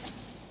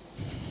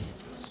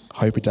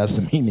 Hope it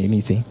doesn't mean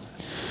anything.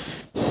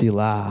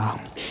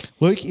 Selah.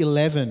 Luke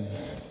 11,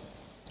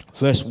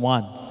 verse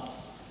 1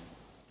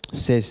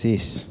 says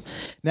this.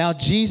 "Now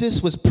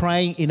Jesus was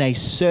praying in a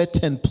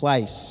certain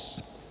place.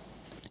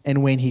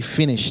 And when he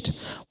finished,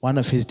 one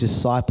of his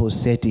disciples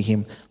said to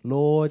him,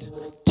 'Lord,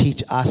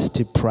 teach us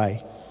to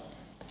pray,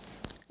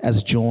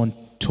 as John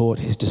taught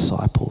his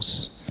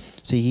disciples.'"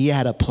 See, he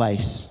had a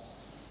place.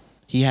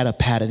 He had a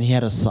pattern, he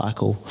had a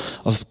cycle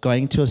of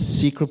going to a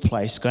secret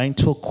place, going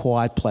to a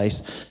quiet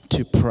place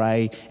to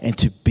pray and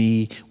to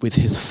be with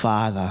his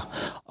Father.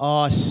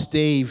 "Oh,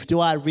 Steve,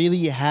 do I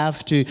really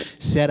have to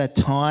set a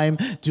time?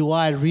 Do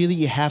I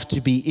really have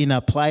to be in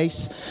a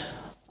place?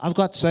 I've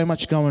got so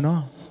much going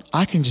on.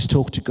 I can just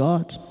talk to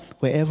God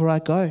wherever I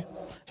go."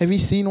 Have you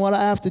seen what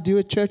I have to do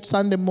at church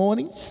Sunday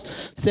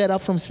mornings? Set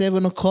up from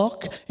 7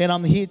 o'clock and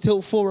I'm here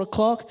till 4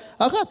 o'clock.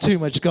 I've got too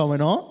much going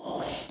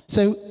on.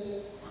 So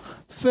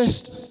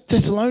 1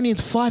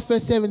 Thessalonians 5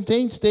 verse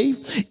 17,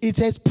 Steve, it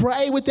says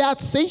pray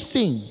without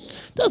ceasing.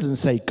 It doesn't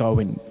say go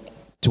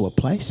into a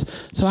place.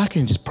 So I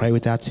can just pray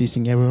without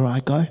ceasing everywhere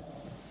I go.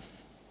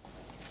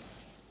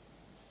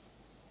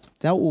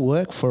 That will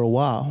work for a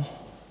while.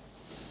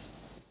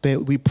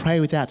 But we pray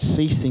without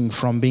ceasing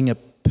from being a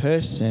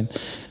person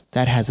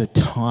that has a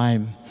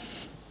time,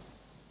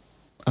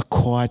 a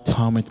quiet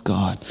time with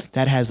God,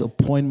 that has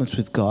appointments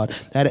with God.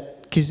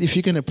 Because if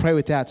you're going to pray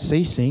without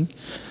ceasing,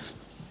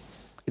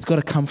 it's got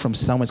to come from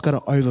somewhere. It's got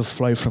to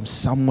overflow from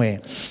somewhere.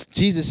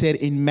 Jesus said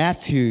in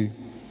Matthew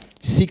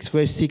 6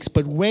 verse 6,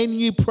 "But when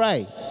you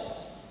pray,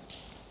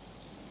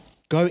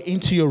 go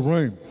into your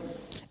room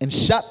and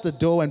shut the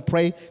door and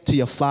pray to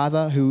your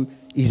Father who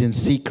is in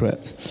secret.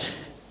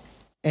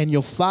 And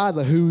your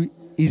Father who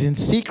is in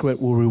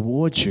secret will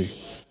reward you."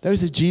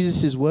 Those are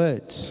Jesus'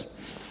 words.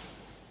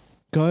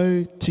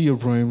 Go to your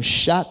room,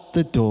 shut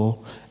the door,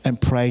 and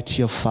pray to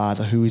your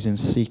Father who is in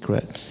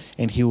secret,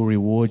 and he will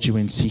reward you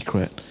in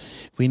secret.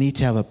 We need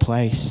to have a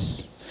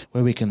place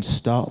where we can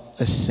stop,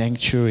 a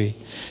sanctuary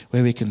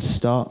where we can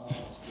stop.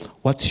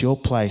 What's your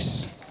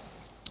place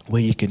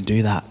where you can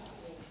do that?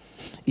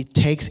 It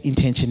takes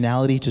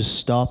intentionality to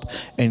stop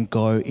and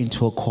go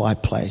into a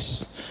quiet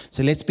place.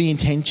 So let's be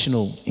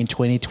intentional in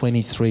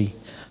 2023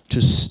 to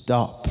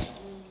stop.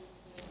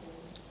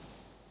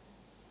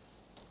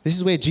 This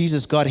is where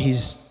Jesus got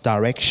his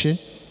direction,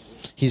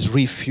 his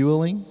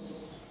refueling,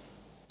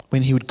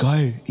 when he would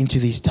go into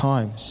these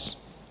times.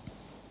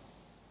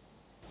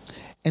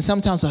 And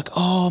sometimes like,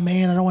 oh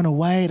man, I don't want to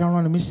wait. I don't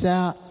want to miss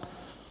out.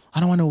 I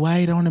don't want to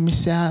wait. I don't want to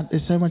miss out.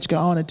 There's so much going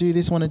on. I want to do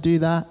this, I want to do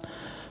that.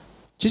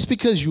 Just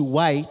because you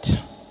wait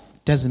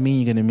doesn't mean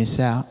you're going to miss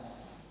out.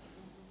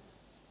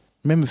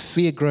 Remember,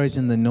 fear grows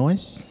in the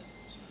noise.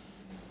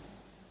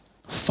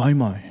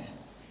 FOMO.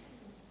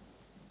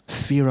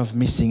 Fear of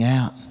missing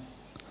out.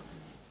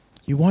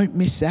 You won't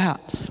miss out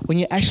when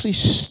you actually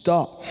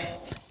stop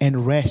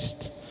and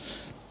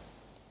rest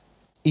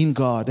in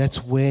God.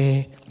 That's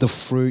where the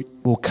fruit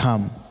will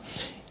come.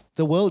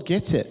 The world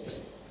gets it.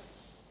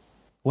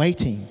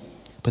 Waiting.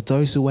 But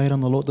those who wait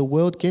on the Lord, the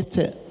world gets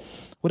it.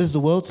 What does the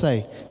world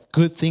say?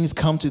 Good things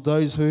come to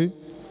those who?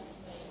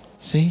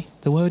 See,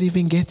 the world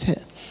even gets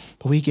it.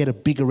 But we get a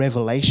bigger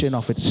revelation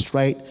of it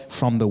straight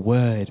from the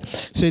word.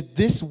 So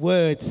this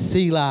word,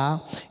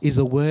 Selah, is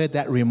a word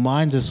that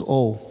reminds us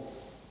all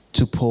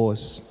to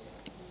pause,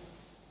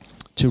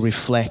 to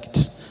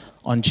reflect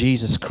on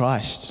Jesus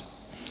Christ.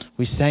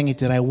 We sang it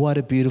today. What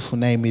a beautiful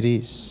name it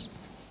is.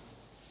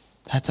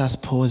 That's us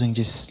pausing,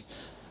 just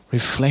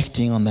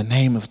reflecting on the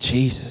name of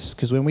Jesus.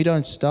 Because when we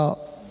don't stop,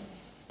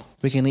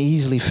 we can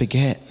easily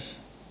forget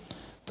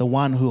the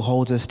one who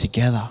holds us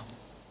together.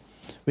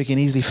 We can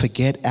easily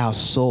forget our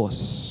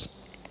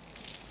source.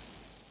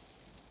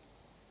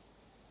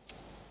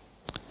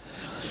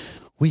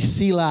 We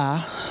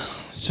Selah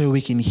so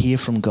we can hear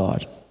from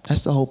God.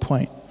 That's the whole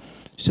point.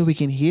 So we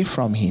can hear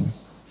from Him.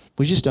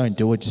 We just don't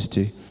do it just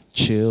to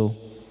chill.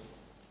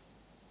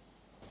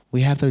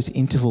 We have those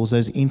intervals,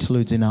 those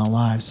interludes in our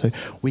lives so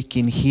we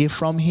can hear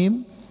from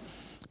Him.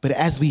 But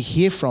as we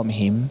hear from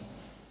Him,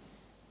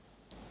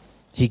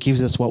 He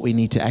gives us what we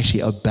need to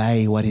actually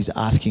obey what He's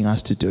asking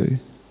us to do.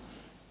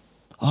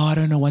 Oh, I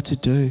don't know what to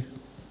do.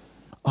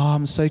 Oh,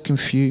 I'm so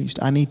confused.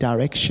 I need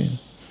direction.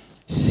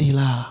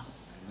 Selah.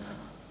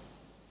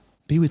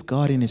 Be with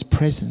God in His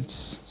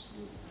presence.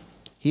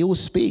 He will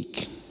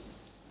speak.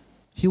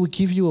 He will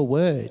give you a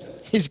word.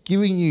 He's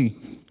giving you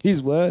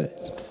His word.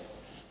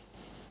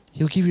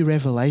 He'll give you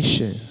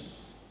revelation.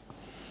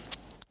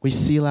 We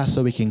Selah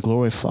so we can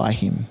glorify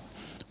Him.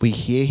 We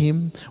hear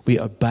Him. We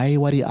obey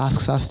what He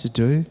asks us to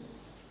do.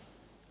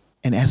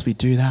 And as we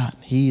do that,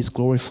 He is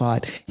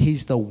glorified.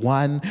 He's the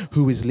one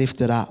who is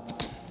lifted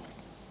up.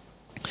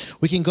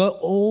 We can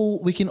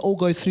all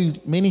go through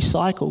many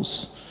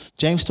cycles.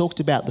 James talked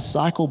about the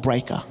cycle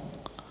breakers.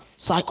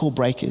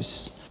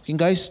 We can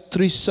go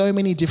through so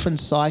many different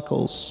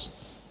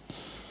cycles.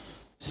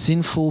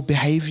 Sinful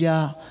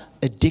behavior,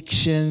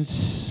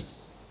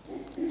 addictions.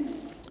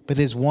 But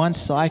there's one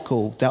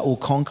cycle that will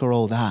conquer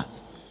all that.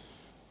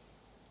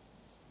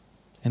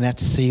 And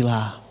that's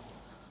Selah.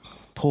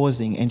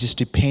 Pausing and just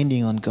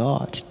depending on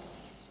God.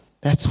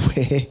 That's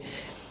where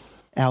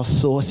our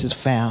source is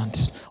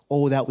found.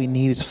 All that we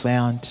need is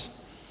found.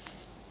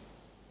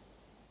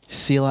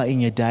 Selah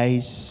in your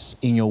days,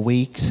 in your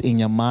weeks, in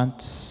your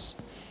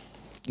months,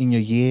 in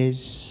your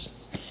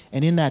years.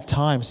 And in that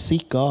time,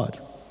 seek God.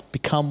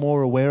 Become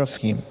more aware of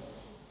Him.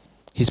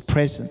 His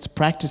presence.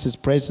 Practice His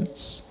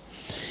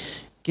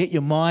presence. Get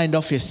your mind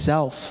off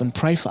yourself and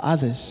pray for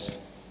others.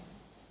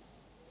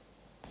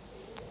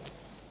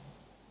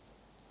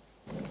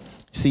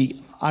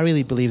 See, I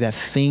really believe that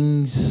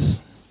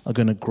things are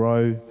going to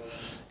grow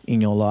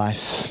in your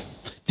life.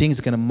 Things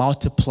are going to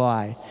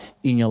multiply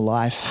in your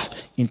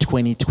life in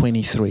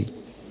 2023.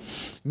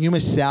 Numa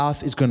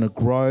South is going to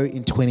grow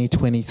in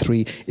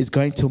 2023. It's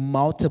going to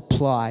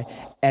multiply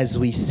as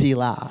we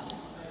Selah.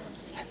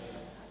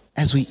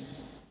 As we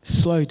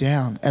slow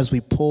down, as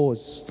we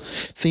pause.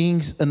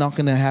 Things are not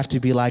going to have to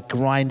be like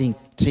grinding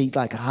teeth,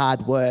 like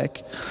hard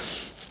work.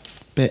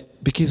 But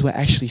because we're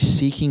actually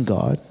seeking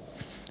God,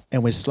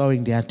 and we're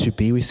slowing down to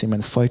be with Him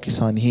and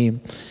focus on Him,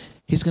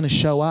 He's going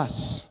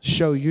to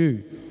show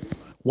you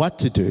what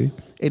to do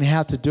and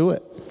how to do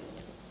it.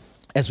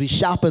 As we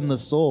sharpen the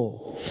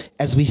saw,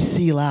 as we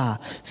Selah,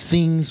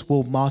 things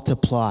will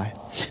multiply.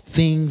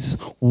 Things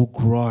will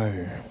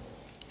grow.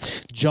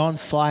 John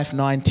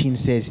 5:19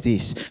 says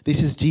this.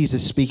 This is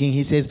Jesus speaking.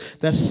 He says,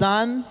 the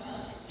Son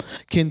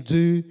can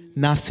do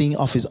nothing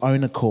of His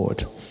own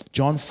accord.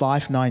 John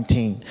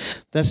 5:19.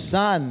 The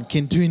Son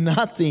can do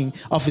nothing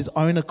of His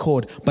own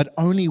accord, but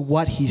only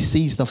what He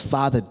sees the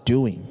Father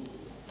doing.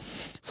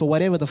 For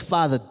whatever the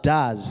Father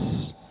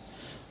does,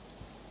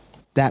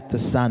 that the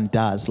Son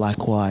does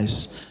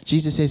likewise.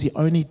 Jesus says He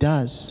only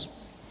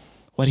does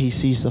what He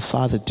sees the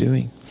Father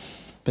doing.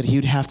 But He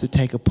would have to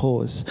take a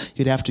pause.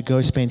 He'd have to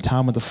go spend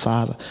time with the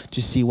Father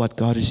to see what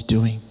God is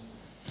doing.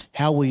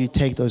 How will you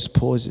take those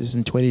pauses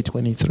in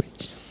 2023?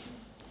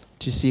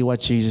 To see what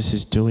Jesus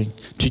is doing,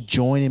 to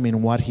join Him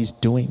in what He's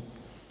doing.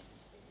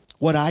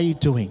 What are you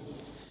doing?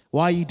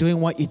 Why are you doing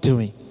what you're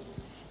doing?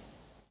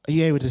 Are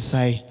you able to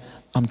say,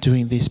 I'm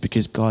doing this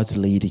because God's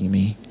leading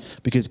me,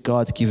 because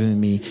God's given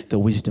me the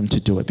wisdom to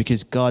do it,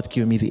 because God's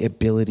given me the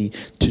ability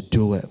to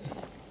do it?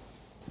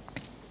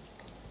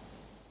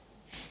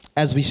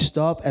 As we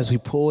stop, as we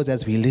pause,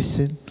 as we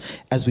listen,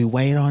 as we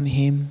wait on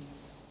Him,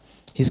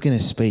 He's going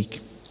to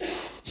speak.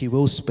 He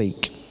will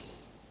speak.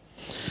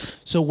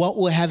 So what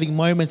will having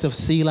moments of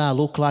Selah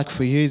look like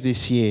for you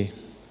this year?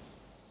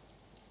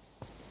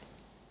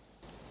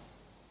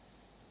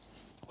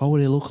 what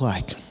would it look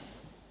like?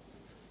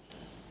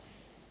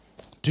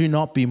 Do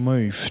not be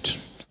moved.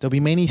 There'll be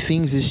many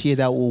things this year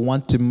that will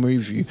want to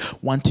move you,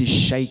 want to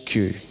shake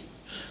you.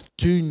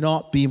 Do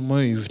not be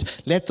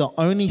moved. Let the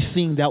only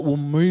thing that will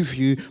move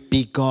you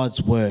be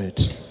God's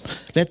word.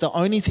 Let the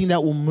only thing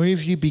that will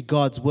move you be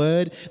God's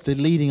word, the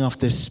leading of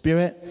the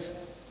Spirit.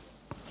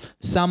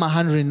 Psalm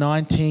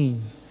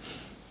 119,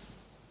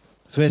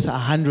 verse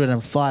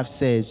 105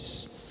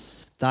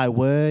 says, Thy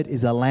word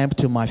is a lamp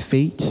to my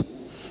feet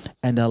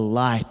and a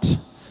light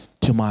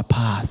to my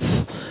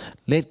path.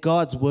 Let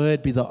God's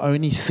word be the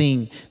only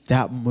thing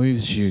that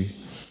moves you.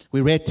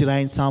 We read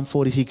today in Psalm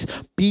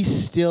 46, be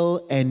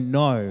still and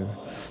know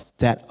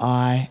that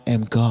I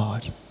am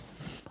God.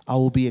 I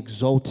will be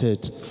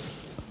exalted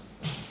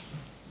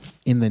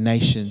in the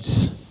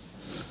nations.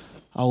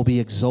 I will be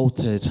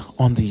exalted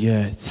on the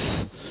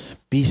earth.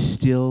 Be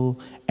still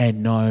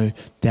and know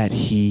that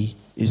He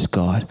is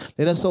God.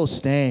 Let us all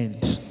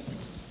stand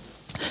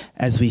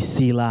as we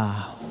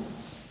Selah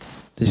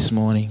this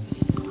morning.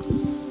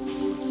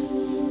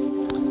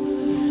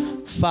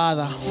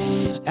 Father,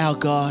 our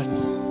God,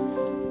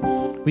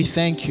 we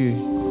thank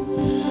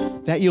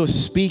you that you're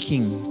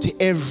speaking to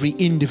every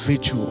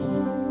individual.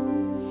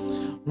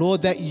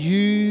 Lord, that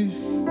you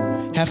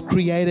have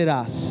created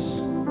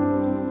us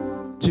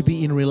to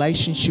be in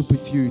relationship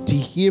with you, to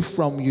hear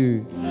from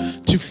you,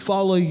 to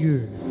follow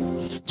you,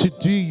 to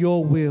do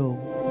your will.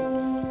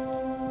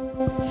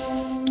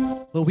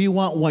 Lord, we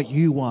want what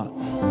you want.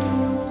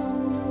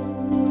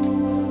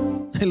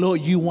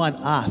 Lord, you want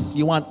us.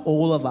 You want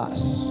all of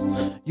us.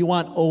 You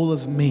want all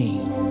of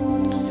me.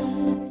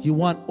 You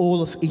want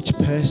all of each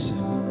person.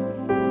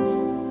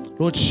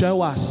 Lord,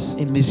 show us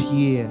in this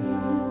year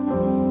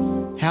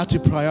how to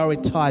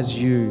prioritize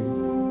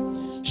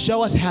you.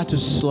 Show us how to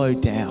slow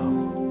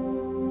down.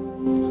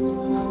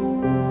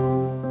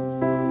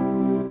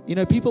 You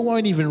know, people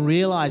won't even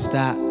realize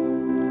that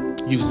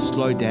you've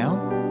slowed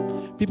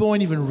down. People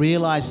won't even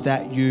realize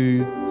that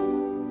you're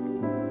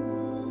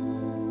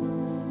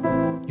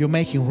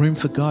making room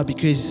for God,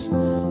 because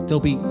there'll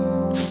be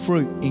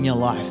fruit in your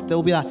life.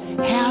 They'll be like,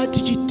 how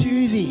did you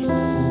do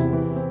this?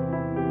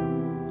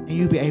 And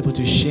you'll be able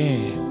to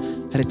share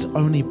that it's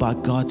only by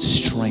God's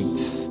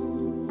strength,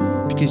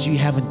 because you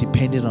haven't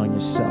depended on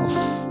yourself.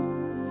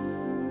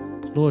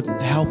 Lord,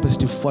 help us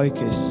to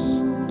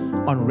focus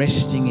on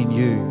resting in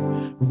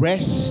you.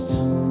 Rest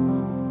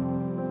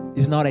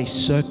is not a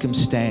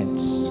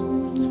circumstance.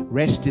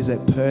 Rest is a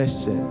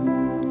person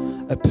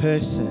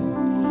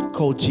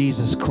called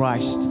Jesus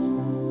Christ.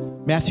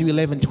 Matthew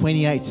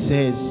 11:28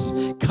 says,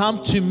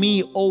 come to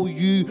me, all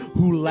you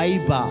who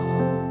labor.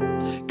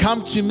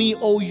 Come to me,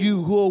 all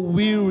you who are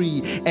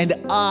weary, and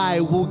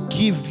I will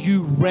give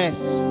you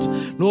rest.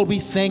 Lord, we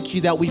thank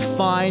you that we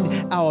find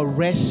our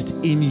rest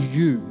in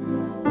you.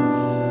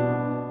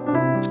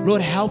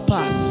 Lord, help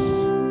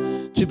us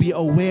to be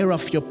aware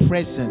of your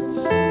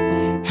presence.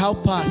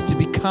 Help us to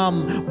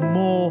become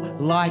more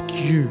like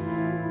you.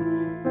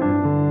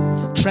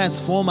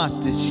 Transform us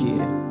this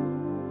year.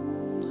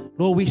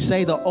 Lord, we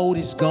say the old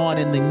is gone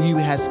and the new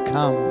has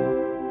come.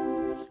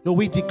 Lord,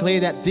 we declare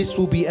that this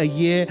will be a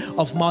year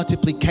of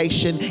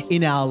multiplication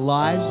in our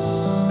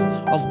lives,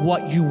 of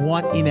what you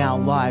want in our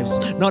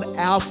lives. Not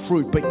our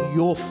fruit, but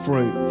your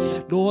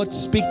fruit. Lord,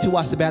 speak to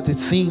us about the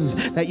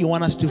things that you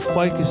want us to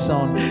focus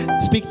on.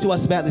 Speak to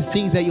us about the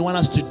things that you want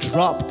us to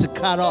drop, to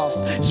cut off.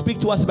 Speak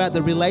to us about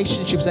the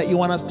relationships that you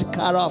want us to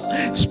cut off.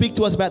 Speak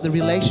to us about the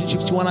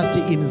relationships you want us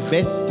to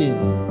invest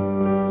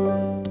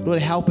in. Lord,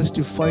 help us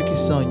to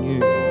focus on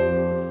you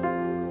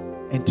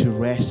and to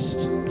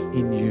rest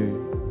in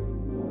you.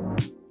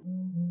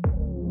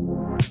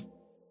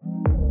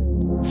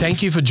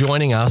 Thank you for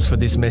joining us for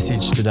this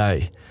message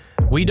today.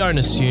 We don't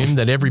assume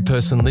that every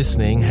person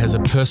listening has a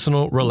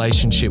personal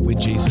relationship with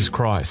Jesus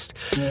Christ.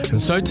 And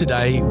so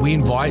today, we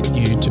invite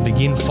you to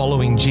begin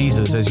following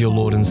Jesus as your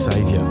Lord and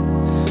Savior.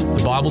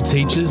 The Bible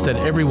teaches that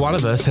every one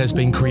of us has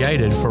been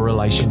created for a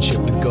relationship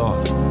with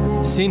God.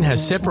 Sin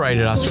has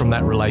separated us from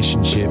that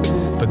relationship,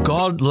 but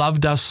God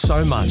loved us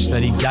so much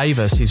that He gave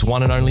us His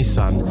one and only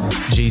Son,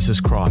 Jesus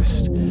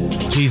Christ.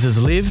 Jesus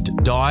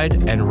lived,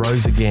 died, and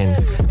rose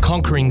again,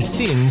 conquering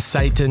sin,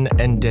 Satan,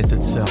 and death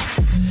itself.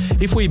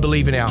 If we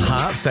believe in our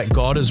hearts that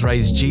God has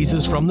raised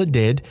Jesus from the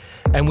dead,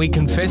 and we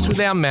confess with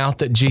our mouth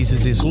that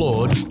Jesus is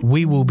Lord,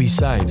 we will be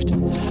saved.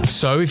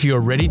 So if you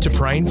are ready to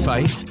pray in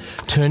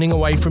faith, turning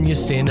away from your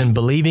sin and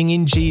believing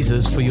in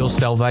Jesus for your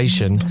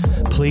salvation,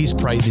 please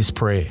pray this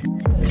prayer.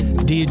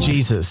 Dear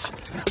Jesus,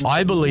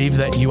 I believe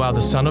that you are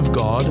the Son of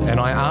God, and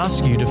I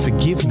ask you to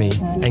forgive me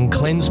and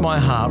cleanse my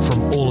heart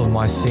from all of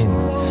my sin.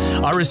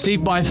 I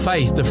receive by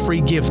faith the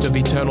free gift of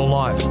eternal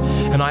life,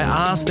 and I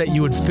ask that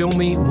you would fill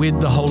me with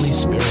the Holy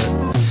Spirit.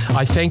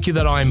 I thank you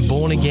that I am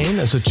born again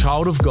as a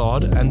child of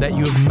God, and that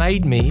you have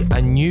made me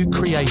a new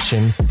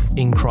creation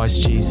in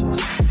Christ Jesus.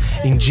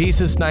 In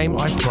Jesus' name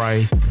I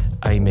pray,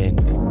 amen.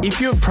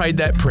 If you have prayed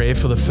that prayer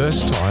for the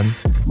first time,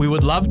 we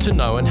would love to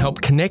know and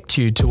help connect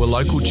you to a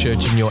local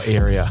church in your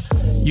area.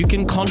 You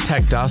can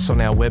contact us on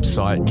our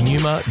website,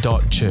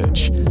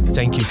 numa.church.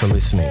 Thank you for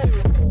listening.